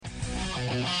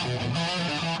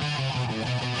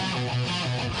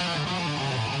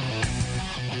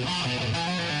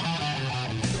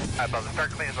Brother,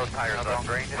 start cleaning those tires up. On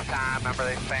green this time. Remember,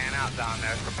 they fan out down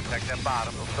there, so protect that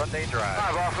bottom. Sunday drive.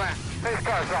 All right, boss man. Face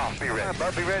car's off. Be ready.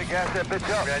 Bud, be ready. Gas that bitch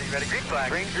up. Ready. Green flag.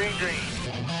 Green.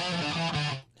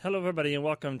 Hello, everybody, and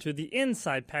welcome to the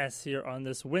Inside Pass here on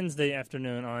this Wednesday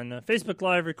afternoon on Facebook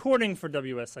Live, recording for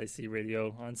WSIC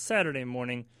Radio on Saturday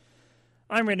morning.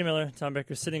 I'm Randy Miller. Tom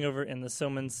Becker sitting over in the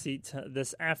Soman seat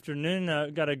this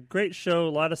afternoon. Got a great show, a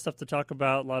lot of stuff to talk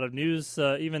about, a lot of news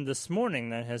even this morning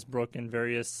that has broken,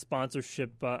 various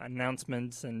sponsorship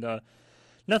announcements, and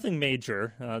nothing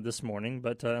major this morning.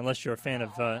 But unless you're a fan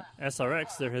of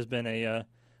SRX, there has been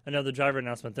another driver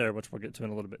announcement there, which we'll get to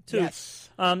in a little bit too. Yes.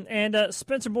 And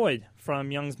Spencer Boyd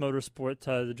from Young's Motorsport,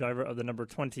 the driver of the number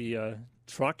 20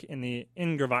 truck in the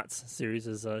Ingravats series,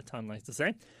 as Tom likes to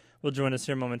say, will join us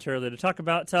here momentarily to talk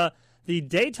about the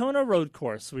Daytona Road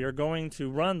Course. We are going to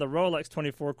run the Rolex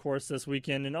 24 course this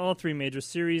weekend in all three major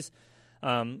series,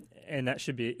 and that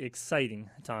should be exciting,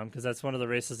 Tom, because that's one of the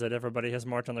races that everybody has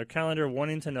marked on their calendar,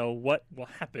 wanting to know what will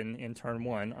happen in Turn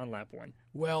 1 on Lap 1.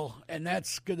 Well, and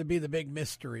that's going to be the big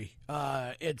mystery.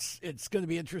 It's going to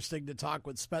be interesting to talk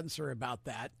with Spencer about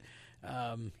that.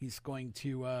 He's going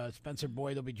to, Spencer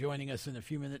Boyd will be joining us in a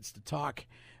few minutes to talk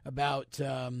about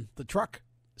the truck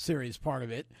series part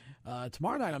of it.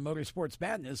 Tomorrow night on Motorsports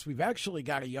Madness, we've actually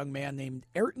got a young man named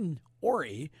Ayrton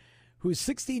Ori, who's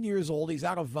 16 years old. He's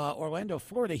out of Orlando,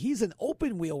 Florida. He's an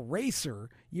open-wheel racer,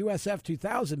 USF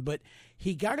 2000, but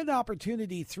he got an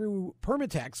opportunity through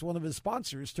Permatex, one of his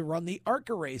sponsors, to run the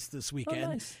ARCA race this weekend. Oh,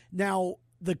 nice. Now,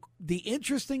 the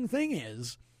interesting thing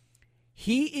is,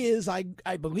 he is, I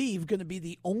believe, going to be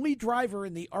the only driver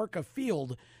in the ARCA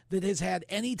field that has had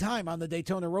any time on the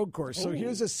Daytona Road Course. So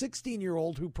here's a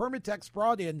 16-year-old who Permatex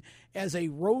brought in as a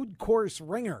road course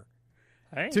ringer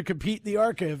to compete in the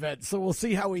ARCA event. So we'll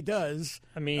see how he does.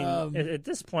 I mean, at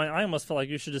this point, I almost feel like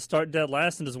you should just start dead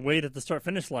last and just wait at the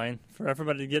start-finish line for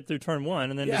everybody to get through Turn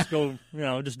 1 and then just go,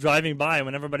 just driving by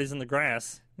when everybody's in the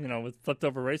grass, with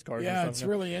flipped-over race cars. Yeah, and stuff. it's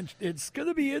really it's going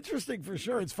to be interesting for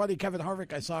sure. It's funny, Kevin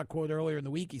Harvick, I saw a quote earlier in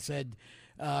the week. He said,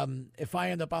 if I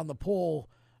end up on the pole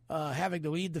having to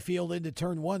lead the field into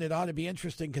Turn 1, it ought to be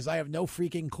interesting because I have no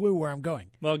freaking clue where I'm going.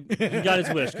 Well, he got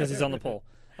his wish because he's on the pole.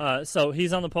 So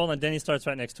he's on the pole, and Denny starts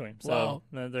right next to him. So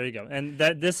there you go. And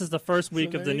this is the first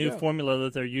week of the new formula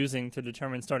that they're using to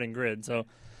determine starting grid. So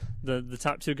the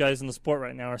top two guys in the sport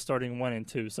right now are starting 1 and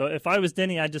 2. So if I was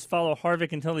Denny, I'd just follow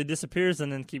Harvick until he disappears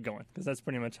and then keep going, because that's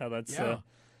pretty much how that's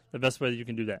the best way that you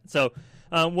can do that. So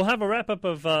we'll have a wrap-up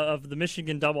of the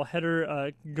Michigan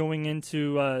doubleheader going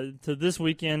into to this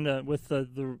weekend with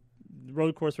the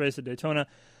road course race at Daytona.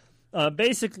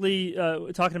 Basically,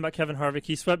 talking about Kevin Harvick,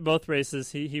 he swept both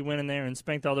races. He went in there and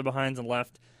spanked all their behinds and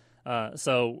left.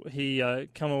 So he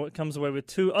comes away with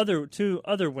two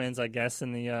other wins, I guess,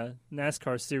 in the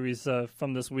NASCAR series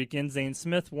from this weekend. Zane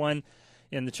Smith won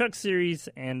in the Truck Series,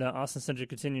 and Austin Cindric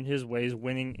continued his ways,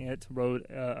 winning at Road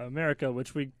America,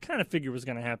 which we kind of figured was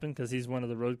going to happen because he's one of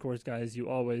the road course guys you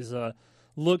always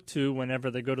look to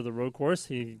whenever they go to the road course.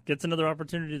 He gets another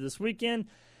opportunity this weekend.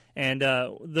 And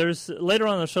there's later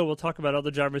on in the show, we'll talk about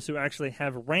other drivers who actually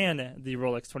have ran the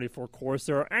Rolex 24 course.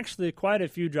 There are actually quite a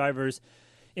few drivers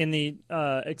in the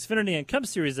Xfinity and Cup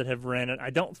Series that have ran it. I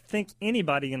don't think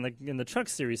anybody in the Truck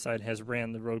Series side has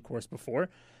ran the road course before.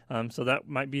 So that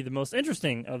might be the most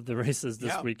interesting of the races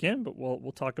this weekend, but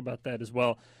we'll talk about that as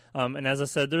well. And as I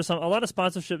said, there's a lot of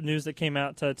sponsorship news that came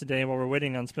out today. While we're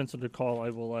waiting on Spencer to call,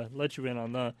 I will let you in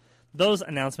on those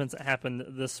announcements that happened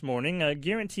this morning.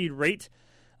 Guaranteed Rate,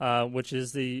 which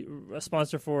is the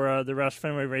sponsor for the Roush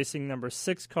Fenway Racing number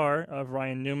 6 car of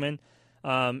Ryan Newman,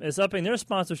 is upping their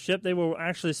sponsorship. They will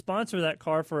actually sponsor that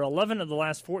car for 11 of the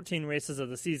last 14 races of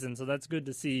the season, so that's good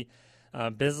to see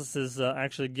businesses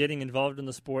actually getting involved in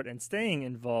the sport and staying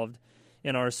involved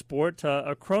in our sport.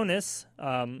 Acronis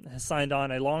has signed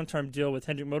on a long-term deal with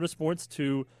Hendrick Motorsports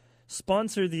to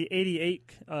sponsor the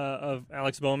 88 of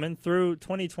Alex Bowman through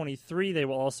 2023. They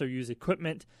will also use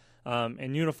equipment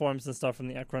and uniforms and stuff from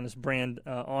the Acronis brand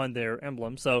on their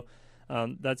emblem. So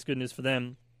that's good news for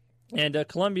them. And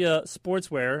Columbia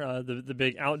Sportswear, the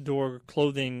big outdoor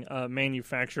clothing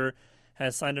manufacturer,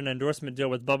 has signed an endorsement deal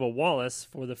with Bubba Wallace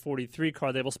for the 43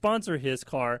 car. They will sponsor his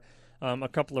car a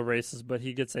couple of races, but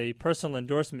he gets a personal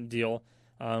endorsement deal,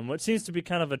 which seems to be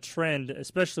kind of a trend,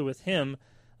 especially with him,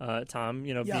 Tom,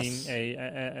 being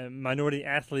a minority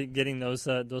athlete, getting those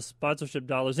sponsorship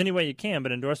dollars any way you can,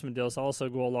 but endorsement deals also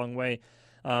go a long way.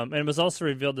 And it was also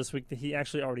revealed this week that he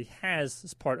actually already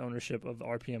has part ownership of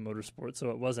RPM Motorsports, so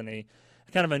it wasn't a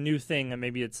kind of a new thing, and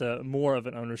maybe it's more of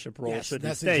an ownership role Yes, should he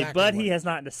that's stay. exactly But what- he has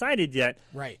not decided yet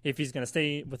Right. if he's going to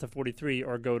stay with the 43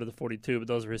 or go to the 42, but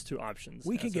those are his two options.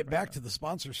 We can get back to the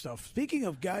sponsor stuff. Speaking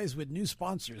of guys with new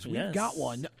sponsors, we've Yes. got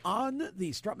one on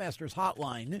the Strutmasters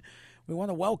hotline. We want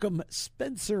to welcome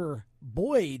Spencer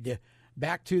Boyd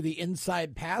back to the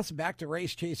Inside Pass, back to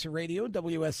Race Chaser Radio,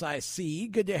 WSIC.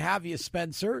 Good to have you,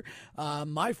 Spencer.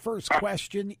 My first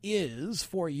question is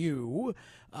for you.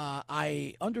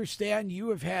 I understand you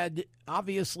have had,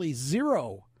 obviously,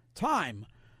 zero time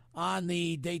on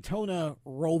the Daytona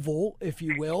Roval, if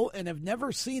you will, and have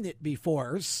never seen it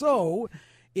before. So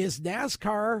is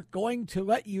NASCAR going to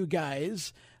let you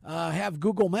guys have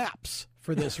Google Maps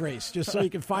for this race, just so you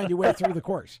can find your way through the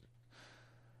course?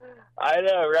 I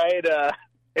know, right?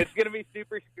 It's going to be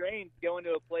super strange going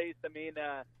to a place. I mean,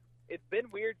 it's been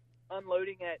weird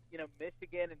unloading at,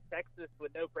 Michigan and Texas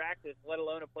with no practice, let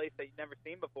alone a place that you've never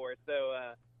seen before.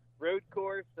 So road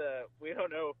course, we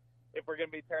don't know if we're going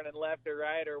to be turning left or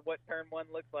right or what turn one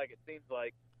looks like, it seems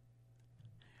like.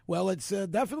 Well, it's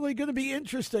definitely going to be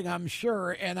interesting, I'm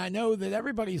sure, and I know that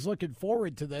everybody's looking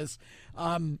forward to this.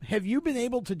 Have you been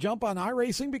able to jump on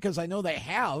iRacing? Because I know they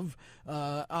have,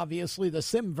 obviously, the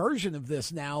sim version of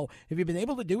this now. Have you been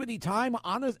able to do any time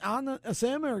on a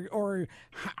sim, or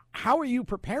how are you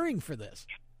preparing for this?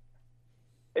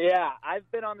 Yeah,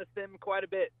 I've been on the sim quite a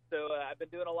bit, so I've been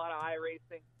doing a lot of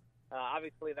iRacing.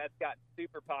 Obviously, that's gotten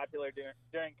super popular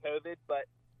during COVID, but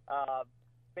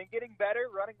been getting better,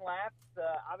 running laps.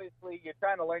 Obviously, you're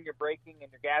trying to learn your braking and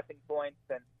your gassing points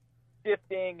and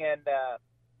shifting, and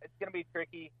it's going to be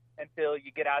tricky until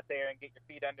you get out there and get your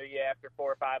feet under you after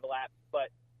 4 or 5 laps.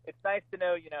 But it's nice to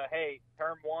know, hey,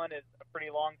 turn one is a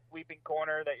pretty long sweeping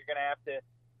corner that you're going to have to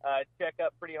check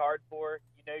up pretty hard for.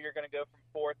 You're going to go from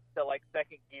 4th to like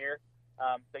 2nd gear.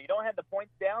 So you don't have the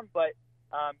points down, but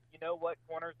you know what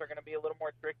corners are going to be a little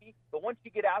more tricky. But once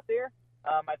you get out there,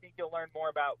 I think you'll learn more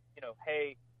about,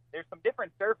 hey, there's some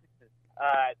different surfaces.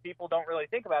 People don't really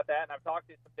think about that, and I've talked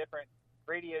to some different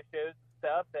radio shows and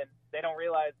stuff, and they don't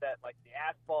realize that, like, the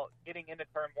asphalt getting into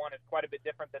turn one is quite a bit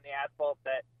different than the asphalt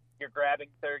that you're grabbing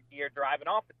 3rd gear driving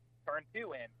off of turn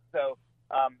 2 in. So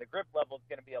the grip level is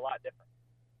going to be a lot different.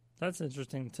 That's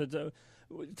interesting.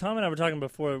 Tom and I were talking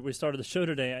before we started the show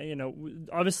today.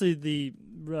 Obviously the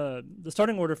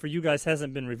starting order for you guys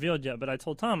hasn't been revealed yet, but I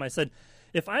told Tom, I said,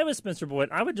 if I was Spencer Boyd,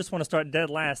 I would just want to start dead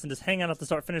last and just hang out at the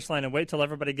start-finish line and wait till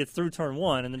everybody gets through turn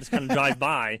one and then just kind of drive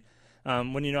by.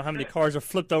 When you know how many cars are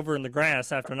flipped over in the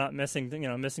grass after not missing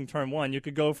turn one, you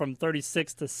could go from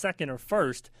 36 to 2nd or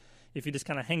 1st if you just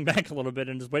kind of hang back a little bit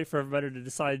and just wait for everybody to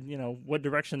decide, what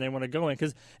direction they want to go in.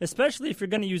 Because especially if you're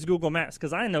going to use Google Maps,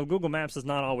 because I know Google Maps is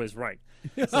not always right.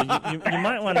 So you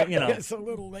might want to, It's a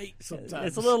little late sometimes.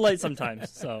 It's a little late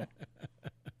sometimes, so.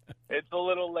 It's a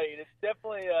little late. It's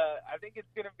definitely, I think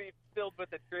it's going to be filled with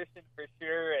attrition for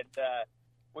sure. And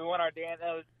we want our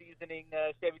Dano seasoning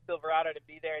Chevy Silverado to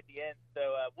be there at the end.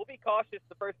 So we'll be cautious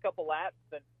the first couple laps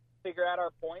and figure out our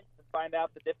points and find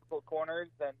out the difficult corners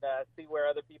and see where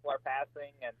other people are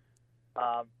passing. And,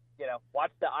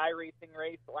 watch the iRacing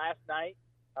race last night.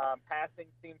 Passing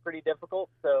seemed pretty difficult.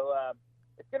 So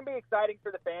it's going to be exciting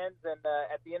for the fans. And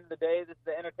at the end of the day, this is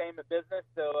the entertainment business.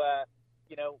 So,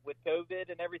 with COVID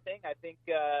and everything, I think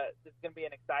this is going to be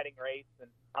an exciting race. And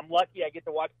I'm lucky I get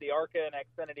to watch the ARCA and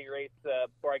Xfinity race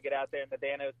before I get out there in the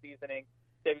Dano seasoning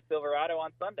Chevy Silverado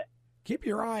on Sunday. Keep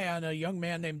your eye on a young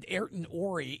man named Ayrton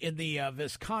Ori in the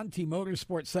Visconti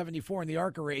Motorsports 74 in the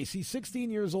ARCA race. He's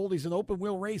 16 years old. He's an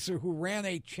open-wheel racer who ran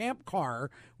a Champ Car,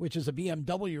 which is a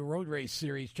BMW road race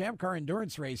series, Champ Car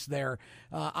endurance race there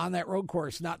on that road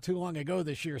course not too long ago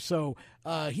this year. So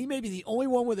he may be the only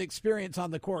one with experience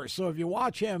on the course. So if you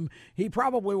watch him, he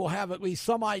probably will have at least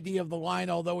some idea of the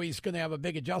line, although he's going to have a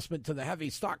big adjustment to the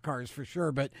heavy stock cars for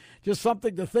sure. But just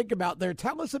something to think about there.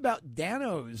 Tell us about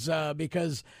Danos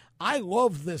because I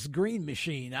love this green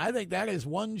machine. I think that is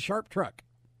one sharp truck.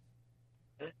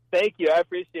 Thank you. I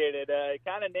appreciate it. It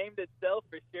kind of named itself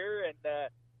for sure. And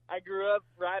I grew up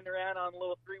riding around on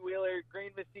little 3-wheeler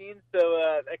green machines.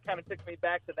 So that kind of took me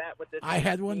back to that with this. I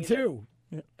had one too.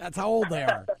 That's how old they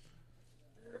are.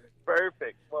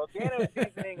 Perfect. Well, Dano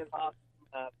seasoning is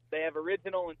awesome. They have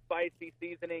original and spicy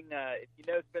seasoning. If you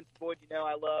know Spencer Boyd, you know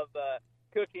I love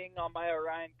cooking on my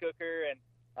Orion cooker, and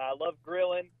I love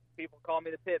grilling. People call me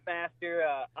the pit master.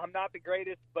 I'm not the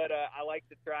greatest, but I like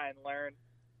to try and learn.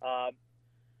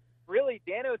 Really,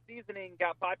 Dano seasoning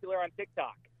got popular on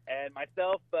TikTok, and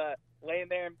myself laying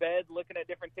there in bed looking at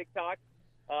different TikToks,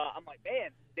 I'm like,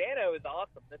 man, Dano is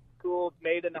awesome. This is cool. It's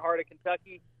made in the heart of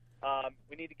Kentucky.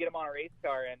 We need to get them on a race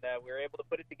car, and we were able to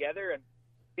put it together. And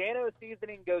Dano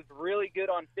seasoning goes really good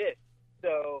on fish.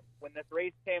 So when this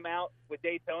race came out with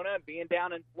Daytona, being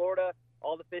down in Florida,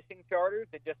 all the fishing charters,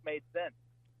 it just made sense.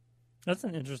 That's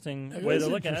an interesting way to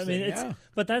look at it. I mean,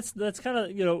 but that's kind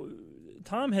of,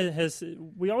 Tom has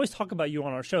we always talk about you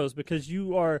on our shows because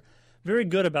you are very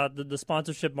good about the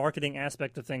sponsorship marketing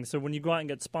aspect of things. So when you go out and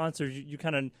get sponsors, you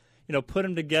kind of, put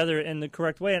them together in the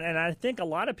correct way. And I think a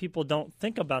lot of people don't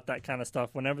think about that kind of stuff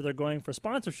whenever they're going for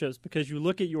sponsorships because you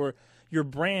look at your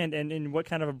brand and what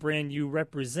kind of a brand you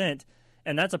represent.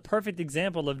 And that's a perfect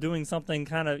example of doing something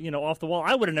kind of, off the wall.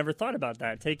 I would have never thought about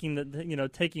that, taking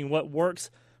what works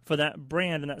for that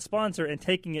brand and that sponsor and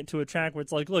taking it to a track where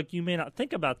it's like, look, you may not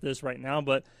think about this right now,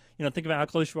 but, think about how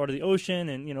close you are to the ocean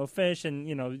and, fish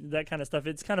and, that kind of stuff.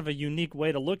 It's kind of a unique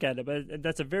way to look at it, but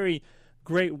that's a very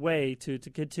great way to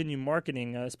continue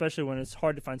marketing, especially when it's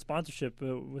hard to find sponsorship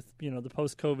with, the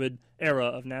post-COVID era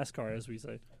of NASCAR, as we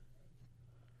say.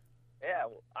 Yeah,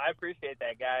 well, I appreciate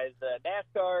that, guys.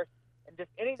 NASCAR and just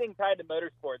anything tied to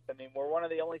motorsports. I mean, we're one of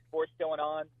the only sports going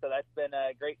on, so that's been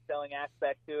a great selling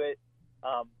aspect to it.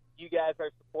 You guys are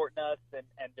supporting us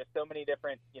and just so many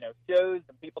different, shows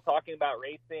and people talking about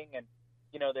racing. And,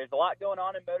 there's a lot going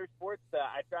on in motorsports.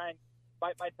 I try and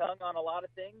bite my tongue on a lot of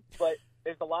things, but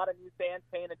there's a lot of new fans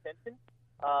paying attention.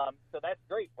 So that's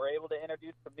great. We're able to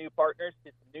introduce some new partners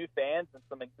to some new fans and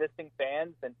some existing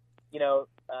fans. And,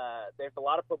 there's a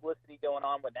lot of publicity going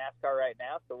on with NASCAR right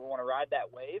now, so we want to ride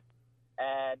that wave.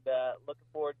 And looking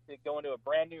forward to going to a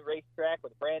brand-new racetrack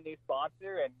with a brand-new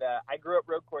sponsor. And I grew up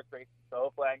road course racing, so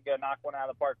hopefully I can go knock one out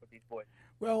of the park with these boys.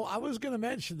 Well, I was going to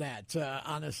mention that,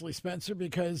 honestly, Spencer,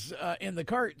 because in the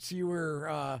karts you were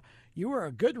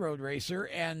a good road racer.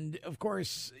 And, of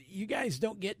course, you guys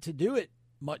don't get to do it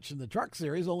much in the truck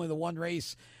series, only the one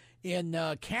race in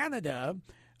Canada.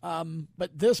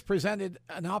 But this presented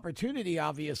an opportunity,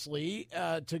 obviously,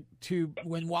 to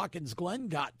when Watkins Glen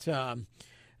got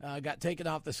taken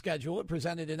off the schedule. It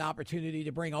presented an opportunity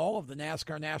to bring all of the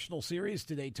NASCAR National Series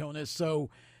to Daytona. So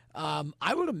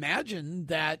I would imagine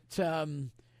that,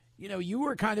 you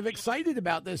were kind of excited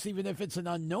about this, even if it's an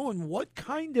unknown. What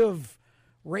kind of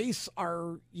race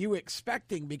are you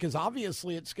expecting? Because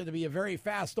obviously it's going to be a very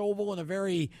fast oval and a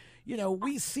very,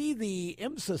 we see the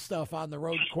IMSA stuff on the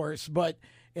road course, but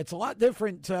it's a lot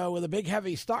different with the big,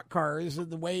 heavy stock cars and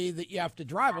the way that you have to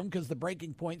drive them because the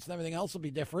braking points and everything else will be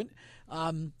different.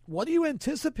 What are you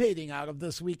anticipating out of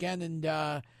this weekend,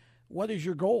 and what is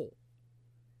your goal?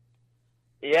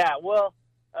 Yeah, well,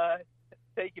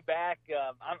 take you back.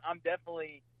 I'm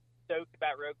definitely stoked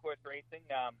about road course racing.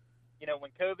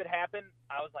 When COVID happened,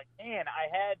 I was like, man, I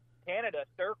had Canada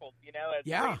circled, as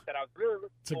a race that I was really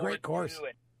looking forward to. It's a great course.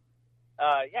 And,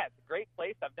 it's a great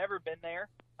place. I've never been there.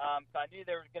 So I knew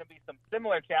there was going to be some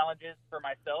similar challenges for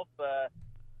myself,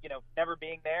 never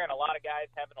being there, and a lot of guys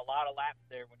having a lot of laps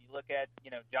there. When you look at,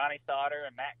 Johnny Sauter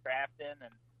and Matt Crafton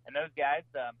and those guys,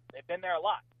 they've been there a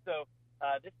lot. So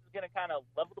this is going to kind of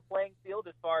level the playing field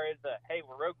as far as, hey,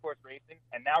 we're road course racing,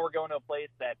 and now we're going to a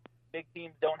place that big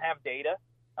teams don't have data.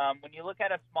 When you look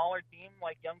at a smaller team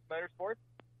like Young's Motorsports,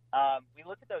 we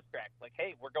look at those tracks like,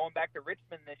 hey, we're going back to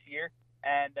Richmond this year,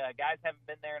 and guys haven't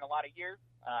been there in a lot of years.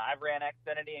 I've ran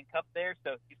Xfinity and Cup there,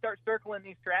 so you start circling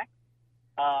these tracks.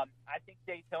 I think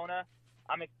Daytona,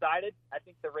 I'm excited. I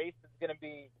think the race is going to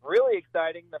be really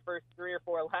exciting the first 3 or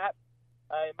 4 laps.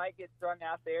 It might get strung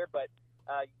out there, but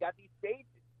you got these stages,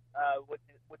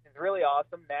 which is really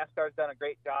awesome. NASCAR's done a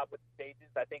great job with the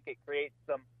stages. I think it creates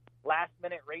some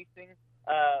last-minute racing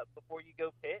before you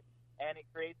go pit, and it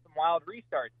creates some wild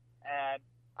restarts. And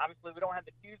obviously we don't have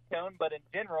the choose cone, but in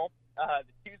general,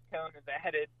 the choose cone has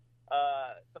added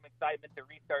some excitement to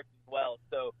restarts as well.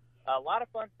 So a lot of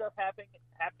fun stuff happening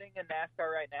in NASCAR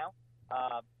right now.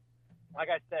 Like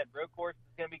I said, road course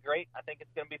is going to be great. I think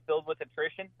it's going to be filled with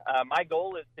attrition. My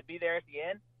goal is to be there at the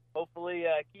end, hopefully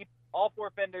keep all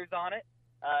 4 fenders on it,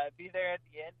 be there at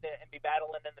the end and be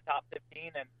battling in the top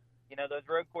 15. And, those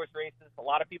road course races, a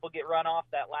lot of people get run off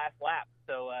that last lap.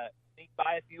 So sneak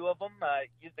by a few of them,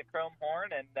 use the chrome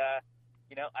horn, and,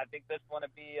 I think this one will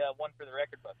be one for the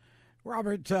record book.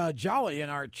 Robert Jolly in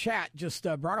our chat just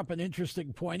brought up an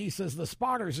interesting point. He says the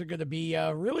spotters are going to be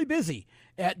really busy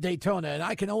at Daytona, and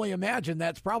I can only imagine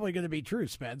that's probably going to be true,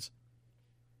 Spence.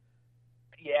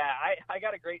 Yeah, I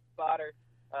got a great spotter.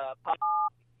 Pop,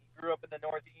 he grew up in the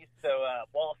Northeast, so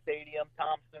Wall Stadium,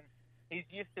 Thompson. He's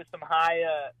used to some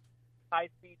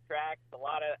high-speed tracks, a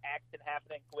lot of action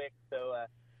happening quick. So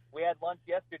we had lunch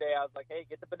yesterday. I was like, hey,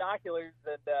 get the binoculars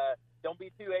and don't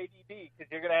be too ADD because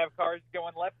you're going to have cars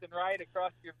going left and right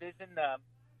across your vision.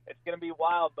 It's going to be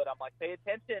wild, but I'm like, pay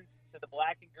attention to the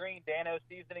black and green Dano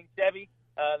seasoning Chevy.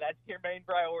 That's your main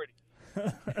priority.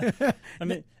 I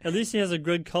mean, at least he has a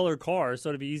good color car, so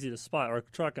it'd be easy to spot, or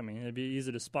truck. I mean, it'd be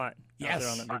easy to spot out there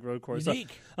on that big road course.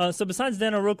 Unique. So besides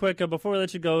Dano, real quick, before we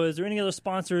let you go, is there any other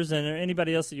sponsors and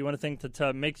anybody else that you want to think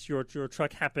that makes your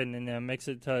truck happen and makes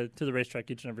it to the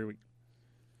racetrack each and every week?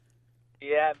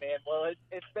 Yeah, man. Well,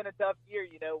 it's been a tough year.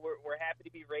 You know, we're happy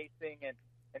to be racing, and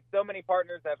so many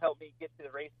partners have helped me get to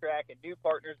the racetrack, and new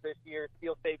partners this year: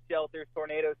 Steel Safe Shelters,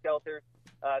 Tornado Shelters.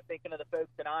 Thinking of the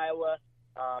folks in Iowa.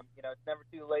 You know, it's never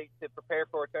too late to prepare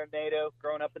for a tornado.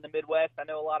 Growing up in the Midwest, I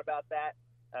know a lot about that.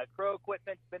 Crow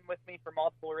Equipment's been with me for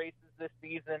multiple races this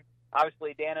season.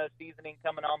 Obviously, Dano Seasoning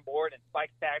coming on board, and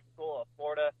Spike Tactical, a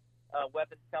Florida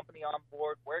weapons company, on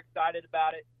board. We're excited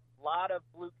about it. A lot of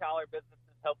blue-collar businesses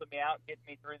helping me out, getting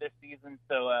me through this season.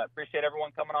 So appreciate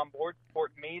everyone coming on board,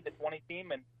 supporting me, the 20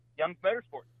 team, and Young's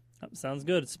Motorsports. Sounds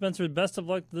good. Spencer, best of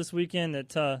luck this weekend at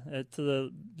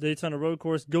the Daytona Road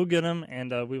Course. Go get them,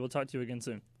 and we will talk to you again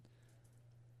soon.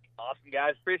 Awesome,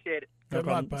 guys. Appreciate it. Good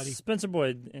luck, buddy. Spencer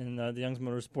Boyd in the Young's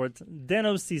Motorsports.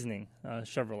 Dano Seasoning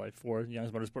Chevrolet for Young's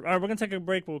Motorsport. All right, we're going to take a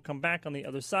break. We'll come back on the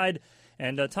other side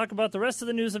and talk about the rest of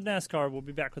the news of NASCAR. We'll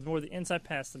be back with more of the Inside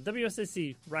Pass on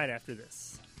WSIC right after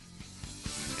this.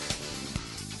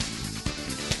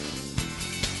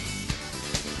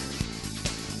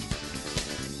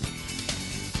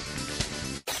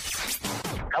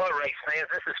 Hello, race fans.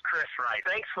 This is Chris Wright.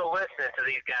 Thanks for listening to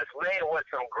these guys. Man, what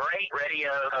some great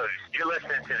radio hosts. You're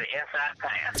listening to the Inside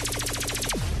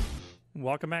Pass.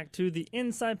 Welcome back to the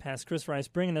Inside Pass. Chris Rice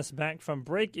bringing us back from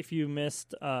break. If you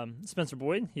missed Spencer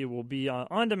Boyd, he will be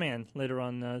on demand later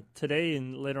on today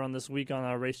and later on this week on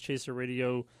our Race Chaser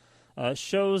Radio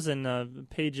shows and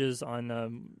pages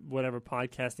on whatever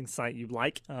podcasting site you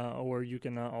like, or you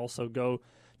can also go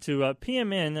to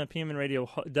PMN. PMN Radio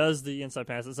does the Inside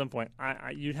Pass at some point.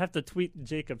 You'd have to tweet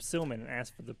Jacob Silman and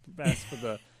ask for the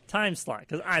time slot,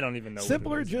 because I don't even know.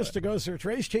 Simpler just to go search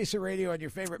Race Chaser Radio on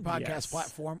your favorite podcast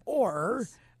platform, or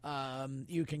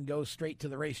you can go straight to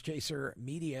the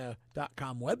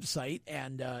racechasermedia.com website,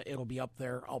 and it'll be up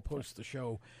there. I'll post the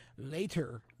show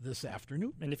later this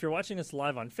afternoon. And if you're watching us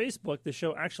live on Facebook, the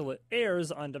show actually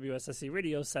airs on WSIC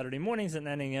Radio Saturday mornings at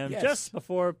 9 a.m. just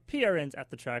before PRN's at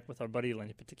the track with our buddy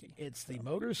Lenny Paticki. It's the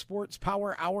Motorsports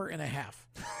Power Hour and a half.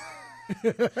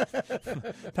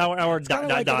 Power Hour it's kind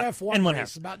of like an F1 and 1 race,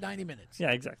 half. about 90 minutes.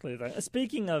 Yeah, exactly.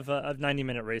 Speaking of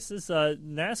 90-minute races,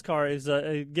 NASCAR is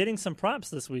getting some props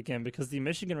this weekend because the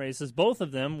Michigan races, both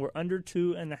of them, were under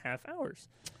 2.5 hours.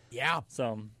 Yeah.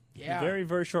 So very,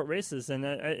 very short races. And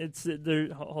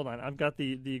hold on, I've got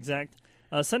the exact.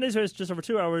 Sunday's race just over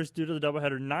 2 hours due to the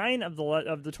doubleheader. 9 of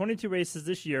the 22 races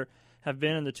this year have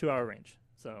been in the 2-hour range.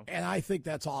 So, and I think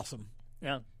that's awesome.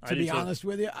 Yeah, to be honest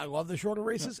with you, I love the shorter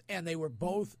races, and they were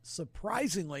both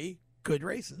surprisingly good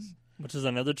races. Which is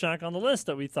another track on the list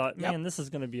that we thought, man, this is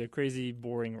going to be a crazy,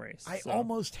 boring race. I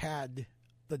almost had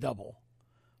the double.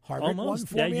 Harvick won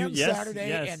for me on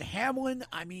Saturday, and Hamlin,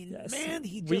 I mean, man,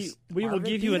 he just... We will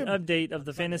give you an update of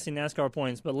the fantasy NASCAR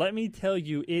points, but let me tell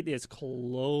you, it is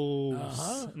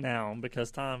close now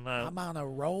because Tom... I'm on a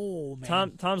roll,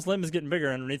 man. Tom's limb is getting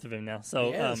bigger underneath of him now.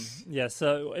 So,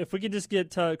 so if we could just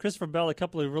get Christopher Bell a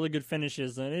couple of really good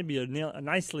finishes, then it'd be a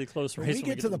nicely close race. When we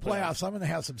get to the playoffs, I'm going to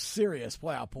have some serious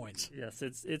playoff points. Yes,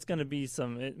 it's going to be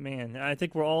man, I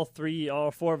think we're all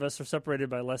 4 of us are separated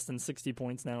by less than 60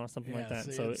 points now or something like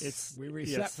that. So we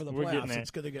reset for the playoffs. It's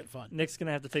going to get fun. Nick's going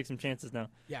to have to take some chances now.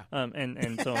 Yeah.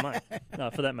 And so am I,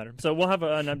 for that matter. So we'll have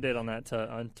an update on that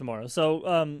on tomorrow.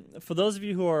 So for those of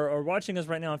you who are watching us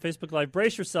right now on Facebook Live,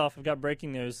 brace yourself. I've got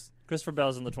breaking news. Christopher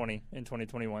Bell's in the 20 in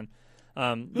 2021.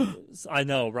 I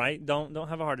know, right? Don't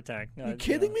have a heart attack. You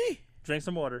kidding me? Drink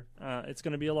some water. It's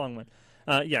going to be a long one.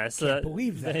 Yes, can't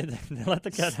believe that. They let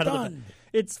the cat out of the bag.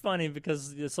 It's funny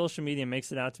because the social media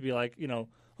makes it out to be like,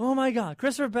 oh my God,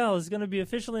 Christopher Bell is going to be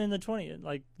officially in the 20.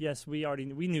 Like, yes, we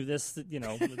knew this,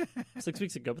 6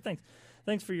 weeks ago. But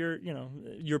thanks for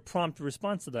your prompt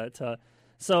response to that.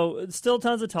 So still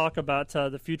tons of talk about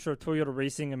the future of Toyota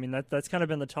racing. I mean, that's kind of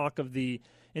been the talk of the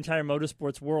entire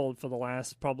motorsports world for the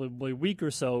last probably week or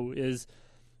so. Is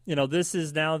this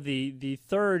is now the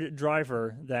third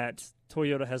driver that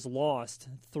Toyota has lost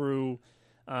through.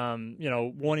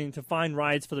 Wanting to find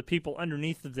rides for the people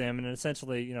underneath of them and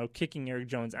essentially, kicking Eric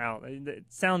Jones out. It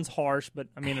sounds harsh, but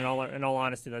I mean, in all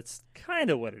honesty, that's kind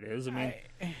of what it is.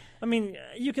 I mean,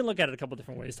 you can look at it a couple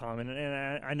different ways, Tom. And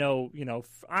I know,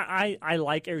 I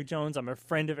like Eric Jones. I'm a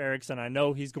friend of Eric's, and I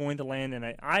know he's going to land,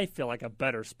 and I feel like a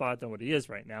better spot than what he is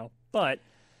right now. But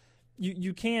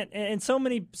you can't, and so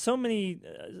many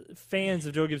fans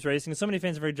of Joe Gibbs Racing, so many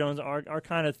fans of Eric Jones are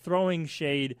kind of throwing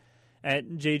shade at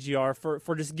JGR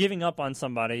for just giving up on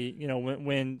somebody,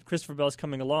 when Christopher Bell's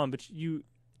coming along. But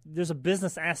there's a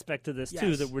business aspect to this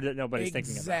too that nobody's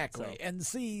thinking about. Exactly. And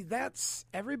see,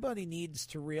 everybody needs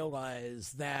to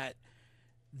realize that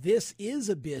this is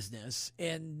a business.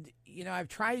 And I've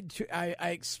tried to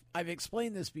I've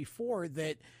explained this before,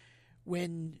 that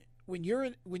when you're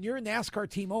a NASCAR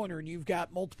team owner and you've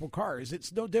got multiple cars,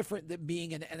 it's no different than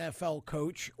being an NFL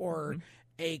coach or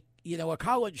a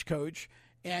college coach.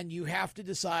 And you have to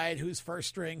decide who's first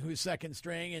string, who's second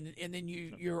string, and then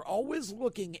you're always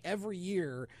looking every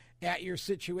year at your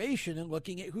situation and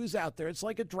looking at who's out there. It's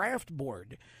like a draft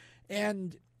board.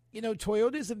 And,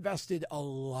 Toyota's invested a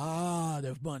lot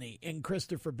of money in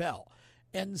Christopher Bell.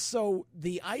 And so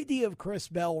the idea of Chris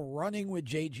Bell running with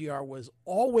JGR was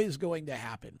always going to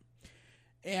happen.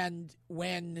 And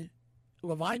when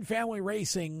Levine Family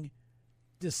Racing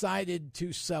decided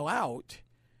to sell out,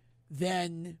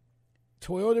 then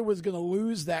Toyota was going to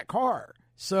lose that car.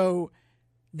 So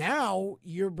now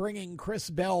you're bringing Chris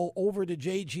Bell over to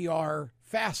JGR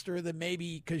faster than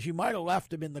maybe, because you might have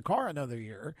left him in the car another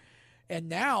year. And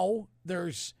now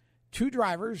there's two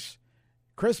drivers,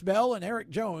 Chris Bell and Eric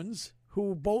Jones,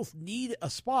 who both need a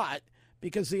spot,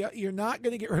 because you're not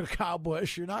going to get rid of Kyle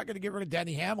Busch. You're not going to get rid of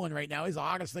Denny Hamlin right now. He's the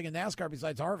hottest thing in NASCAR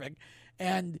besides Harvick.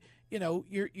 And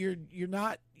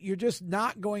you're just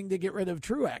not going to get rid of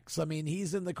Truex. I mean,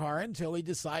 he's in the car until he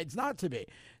decides not to be.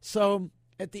 So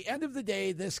at the end of the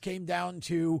day, this came down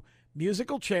to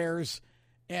musical chairs.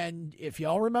 And if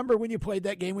y'all remember when you played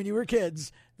that game when you were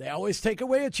kids, they always take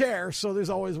away a chair. So there's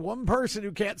always one person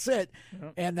who can't sit.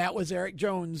 Yep. And that was Eric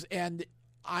Jones. And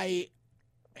again,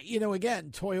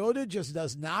 Toyota just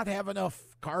does not have enough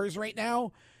cars right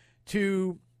now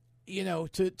to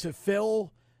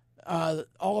fill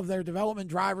all of their development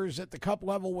drivers at the Cup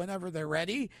level whenever they're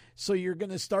ready. So you're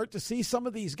going to start to see some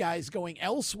of these guys going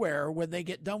elsewhere when they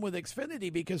get done with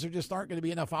Xfinity, because there just aren't going to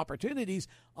be enough opportunities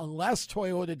unless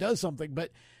Toyota does something.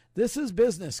 But this is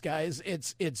business, guys.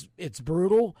 It's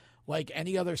brutal, like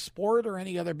any other sport or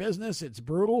any other business. It's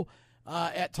brutal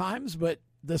at times, but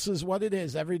this is what it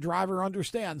is. Every driver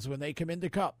understands when they come into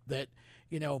Cup that,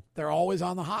 they're always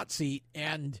on the hot seat.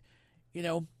 And,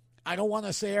 I don't want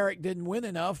to say Eric didn't win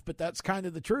enough, but that's kind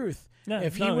of the truth. Yeah,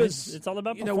 if he was, it's all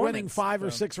about winning 5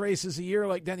 or 6 races a year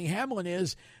like Denny Hamlin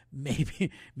is, maybe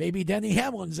Denny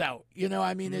Hamlin's out.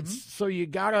 It's so you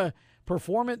gotta.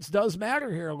 Performance does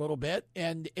matter here a little bit,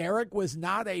 and Eric was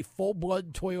not a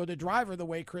full-blood Toyota driver the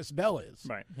way Chris Bell is.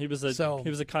 Right, he was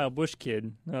a Kyle Busch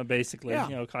kid, basically.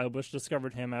 Yeah. Kyle Busch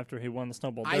discovered him after he won the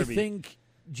Snowball Derby. I think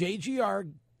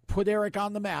JGR put Eric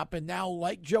on the map, and now,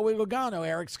 like Joey Logano,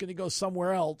 Eric's going to go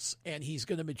somewhere else, and he's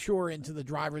going to mature into the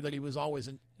driver that he was always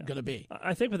going to be.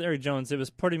 I think with Eric Jones, it was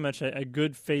pretty much a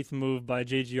good faith move by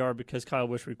JGR because Kyle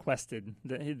Busch requested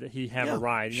that he have a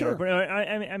ride. Sure. But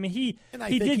he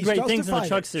did great things in the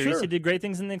Truck Series. Sure. He did great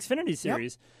things in the Xfinity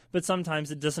Series, but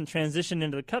sometimes it doesn't transition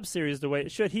into the Cup Series the way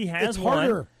it should. He has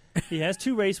harder. He has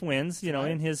 2 race wins,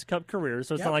 in his Cup career,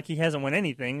 so it's not like he hasn't won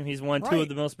anything. He's won 2 of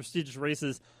the most prestigious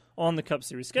races on the Cup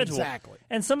Series schedule. Exactly.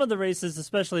 And some of the races,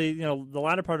 especially the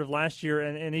latter part of last year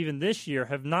and even this year,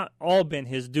 have not all been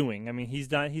his doing. I mean,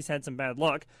 he's had some bad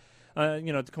luck,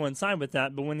 to coincide with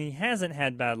that. But when he hasn't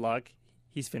had bad luck,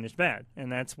 he's finished bad,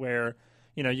 and that's where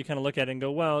you kind of look at it and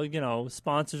go, well,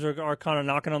 sponsors are kind of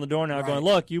knocking on the door now, going,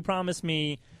 look, you promised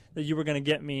me that you were going to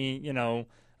get me,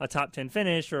 a top 10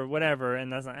 finish or whatever,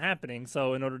 and that's not happening.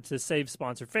 So in order to save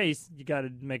sponsor face, you got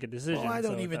to make a decision. Well, I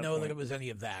don't even know that it was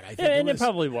any of that. I think it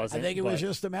probably wasn't. I think it was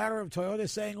just a matter of Toyota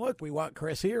saying, look, we want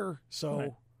Chris here.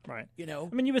 So, right. I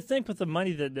mean, you would think with the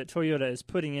money that Toyota is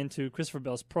putting into Christopher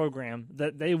Bell's program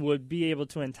that they would be able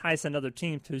to entice another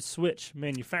team to switch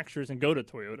manufacturers and go to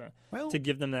Toyota to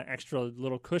give them that extra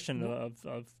little cushion of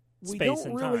space and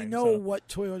time. We don't really know what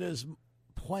Toyota's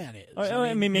plan is.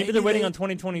 I mean, maybe they're waiting on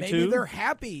 2022. Maybe they're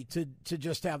happy to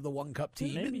just have the one Cup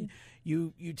team. Maybe. And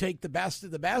you take the best of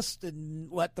the best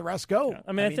and let the rest go. Yeah.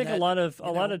 I mean, I think a lot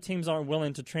of teams aren't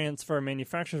willing to transfer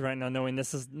manufacturers right now, knowing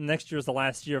next year is the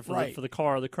last year for the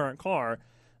current car.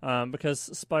 Because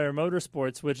Spire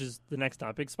Motorsports, which is the next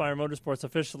topic, Spire Motorsports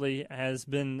officially has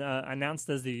been announced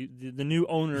as the new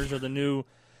owners or the new.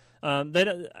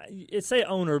 It say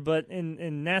owner, but in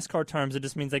NASCAR terms, it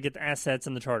just means they get the assets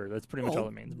and the charter. That's pretty much all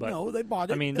it means. But no, they bought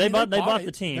it. I mean, they bought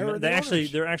the team.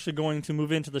 They're actually going to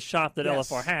move into the shop that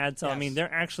LFR had. So yes. I mean,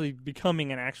 they're actually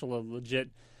becoming an actual legit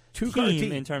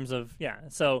team in terms of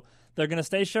So they're going to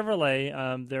stay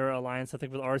Chevrolet. Their alliance, I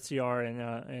think, with RCR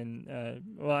and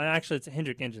well, actually, it's a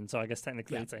Hendrick engine, so I guess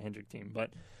technically it's a Hendrick team.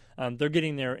 But they're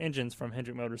getting their engines from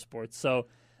Hendrick Motorsports. So.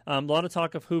 A lot of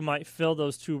talk of who might fill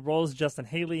those two roles. Justin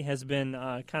Haley has been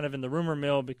kind of in the rumor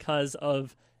mill because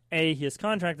of A, his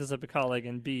contract is up a colleague,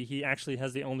 and B, he actually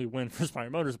has the only win for Spire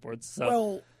Motorsports. So,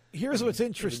 well, here's what's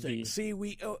interesting. See, a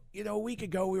week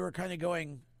ago we were kind of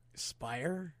going,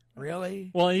 Spire?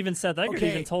 Really? Well, even Seth Eggert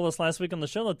even told us last week on the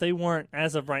show that they weren't,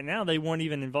 as of right now, they weren't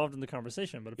even involved in the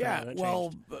conversation. But apparently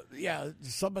that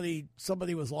changed.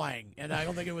 Somebody was lying, and I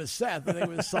don't think it was Seth. I think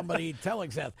it was somebody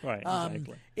telling Seth. Right.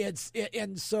 Exactly.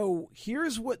 And so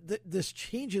here's what this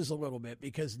changes a little bit,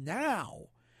 because now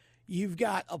you've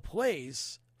got a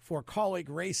place for Colleague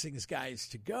Racing's guys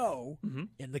to go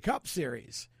in the Cup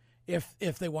Series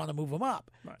if they want to move them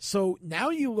up. Right. So now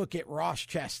you look at Ross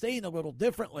Chastain a little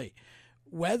differently.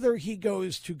 Whether he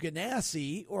goes to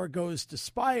Ganassi or goes to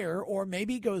Spire or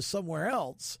maybe goes somewhere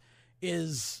else,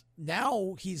 is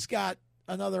now he's got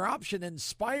another option, and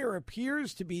Spire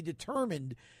appears to be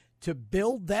determined to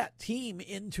build that team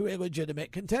into a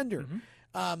legitimate contender.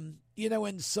 And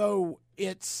so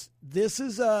this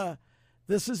is a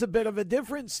bit of a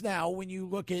difference now when you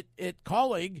look at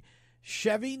Colleague.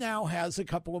 Chevy now has a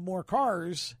couple of more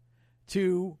cars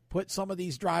to put some of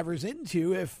these drivers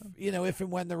into if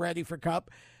and when they're ready for Cup.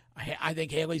 I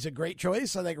think Haley's a great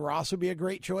choice. I think Ross would be a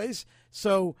great choice.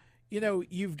 So,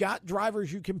 you've got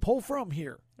drivers you can pull from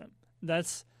here.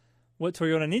 That's what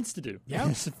Toyota needs to do. Yeah.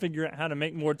 Is to figure out how to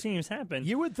make more teams happen.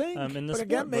 You would think. But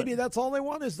again, maybe that's all they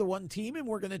want is the one team, and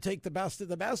we're going to take the best of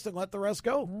the best and let the rest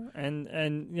go. And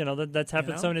that's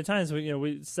happened so many times.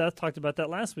 Seth talked about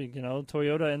that last week.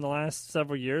 Toyota in the last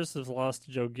several years has lost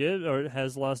Joe Gibbs, or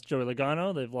has lost Joey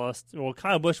Logano. They've lost,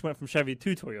 Kyle Busch went from Chevy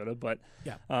to Toyota, but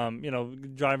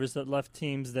drivers that left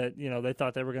teams that they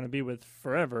thought they were going to be with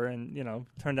forever, and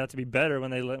turned out to be better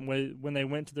when they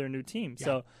went to their new team. Yeah.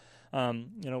 So.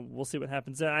 We'll see what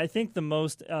happens there. I think the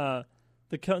most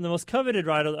coveted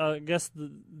rider, I guess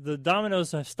the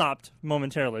dominoes have stopped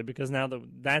momentarily because now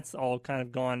that's all kind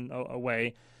of gone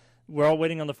away. We're all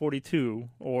waiting on the 42,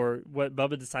 or what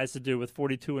Bubba decides to do with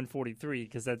 42 and 43,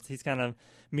 because he's kind of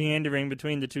meandering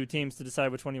between the two teams to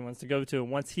decide which one he wants to go to. And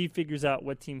once he figures out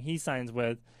what team he signs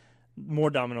with, more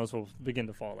dominoes will begin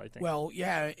to fall, I think. Well,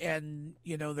 yeah, and,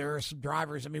 there are some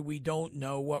drivers. I mean, we don't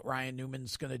know what Ryan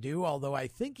Newman's going to do, although I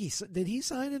think did he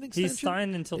sign an extension? He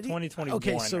signed until 2021.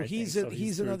 Okay, so he's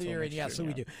another year, and so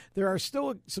we do. There are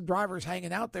still some drivers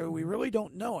hanging out there we really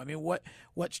don't know. I mean,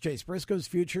 what's Chase Briscoe's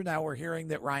future? Now we're hearing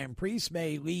that Ryan Preece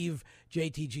may leave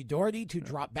JTG Doherty to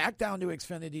drop back down to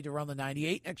Xfinity to run the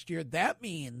 98 next year. That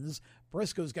means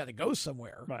Briscoe's got to go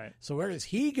somewhere. Right. So where does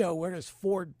he go? Where does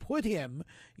Ford put him?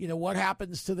 What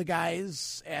happens to the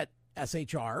guys at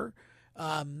SHR?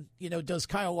 Does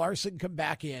Kyle Larson come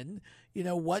back in?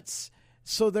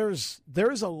 So there's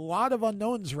a lot of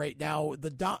unknowns right now.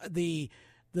 The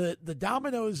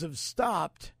dominoes have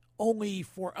stopped only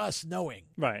for us knowing.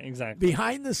 Right, exactly.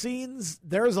 Behind the scenes,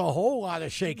 there's a whole lot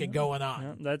of shaking going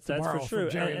on. Yeah, that's for sure.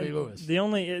 Jerry Lee Lewis. The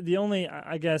only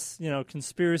I guess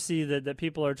conspiracy that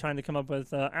people are trying to come up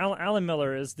with. Alan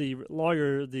Miller is the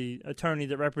lawyer, the attorney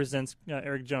that represents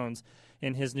Eric Jones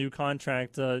in his new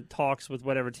contract talks with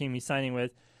whatever team he's signing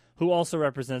with, who also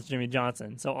represents Jimmy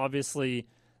Johnson. So obviously,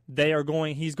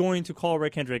 he's going to call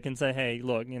Rick Hendrick and say, hey,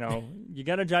 look, you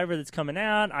got a driver that's coming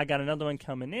out. I got another one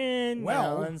coming in.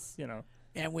 Well,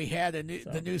 and we had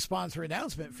the new sponsor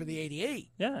announcement for the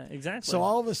 88. Yeah, exactly. So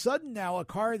all of a sudden now, a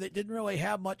car that didn't really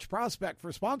have much prospect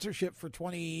for sponsorship for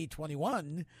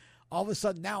 2021, all of a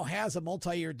sudden now has a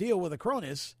multi-year deal with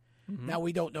Acronis. Mm-hmm. Now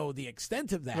we don't know the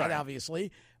extent of that,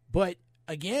 obviously. But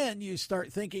again, you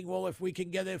start thinking, well, if we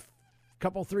can get a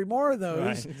couple, three more of those.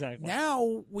 Right, exactly.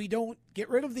 Now we don't get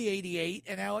rid of the 88,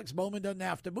 and Alex Bowman doesn't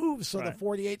have to move, so the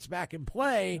 48's back in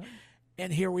play. Right.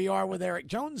 And here we are with Eric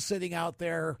Jones sitting out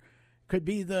there. Could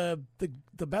be the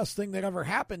best thing that ever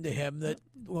happened to him that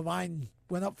Levine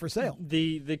went up for sale.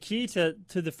 The key to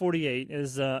the 48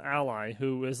 is Ally,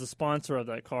 who is the sponsor of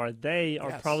that car. They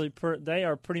are they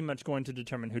are pretty much going to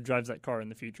determine who drives that car in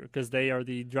the future, because they are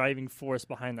the driving force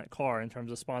behind that car in terms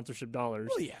of sponsorship dollars.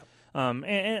 Well, yeah.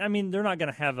 And I mean, they're not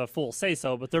going to have a full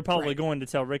say-so, but they're probably going to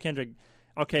tell Rick Hendrick,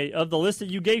 okay, of the list that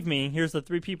you gave me, here's the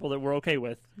three people that we're okay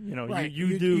with.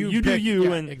 You do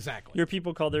you, and exactly. Your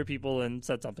people call their people and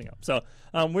set something up. So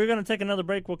we're going to take another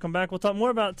break. We'll come back. We'll talk more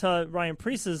about Ryan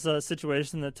Preece's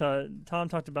situation that Tom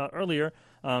talked about earlier,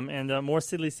 and more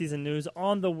silly season news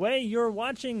on the way. You're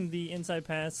watching the Inside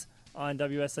Pass on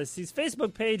WSIC's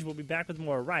Facebook page. We'll be back with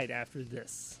more right after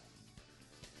this.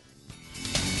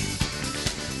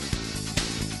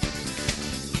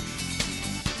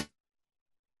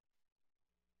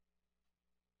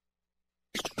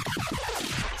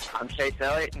 I'm Chase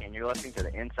Elliott, and you're listening to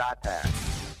the Inside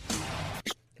Pass.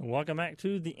 Welcome back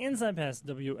to the Inside Pass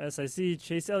WSIC.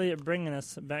 Chase Elliott bringing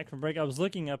us back from break. I was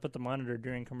looking up at the monitor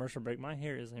during commercial break. My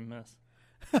hair is a mess.